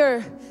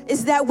desire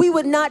is that we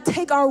would not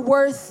take our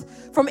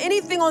worth from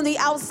anything on the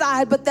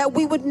outside, but that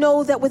we would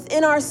know that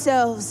within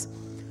ourselves,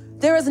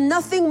 there is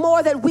nothing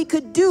more that we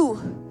could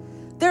do.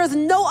 There is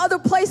no other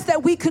place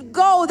that we could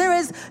go. There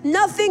is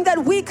nothing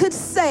that we could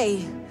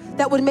say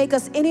that would make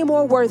us any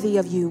more worthy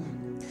of you.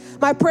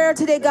 My prayer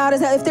today, God, is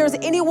that if there's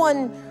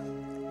anyone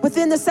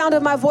within the sound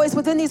of my voice,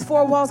 within these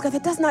four walls, God,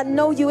 that does not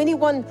know you,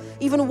 anyone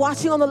even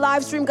watching on the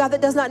live stream, God,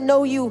 that does not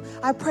know you,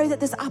 I pray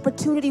that this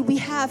opportunity we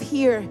have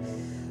here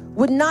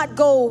would not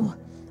go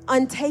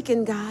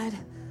untaken, God.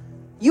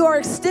 You are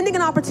extending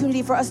an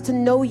opportunity for us to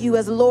know you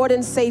as Lord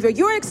and Savior.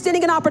 You're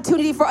extending an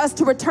opportunity for us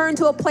to return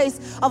to a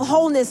place of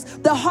wholeness.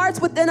 The hearts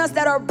within us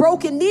that are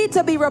broken need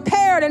to be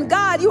repaired. And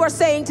God, you are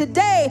saying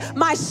today,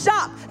 my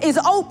shop is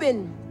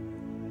open.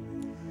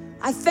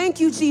 I thank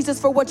you, Jesus,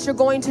 for what you're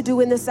going to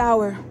do in this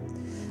hour.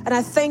 And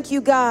I thank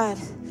you, God,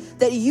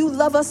 that you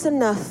love us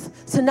enough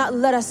to not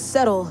let us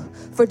settle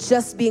for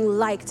just being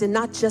liked and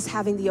not just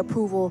having the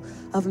approval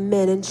of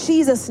men. In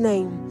Jesus'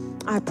 name,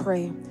 I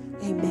pray.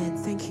 Amen.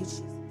 Thank you,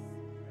 Jesus.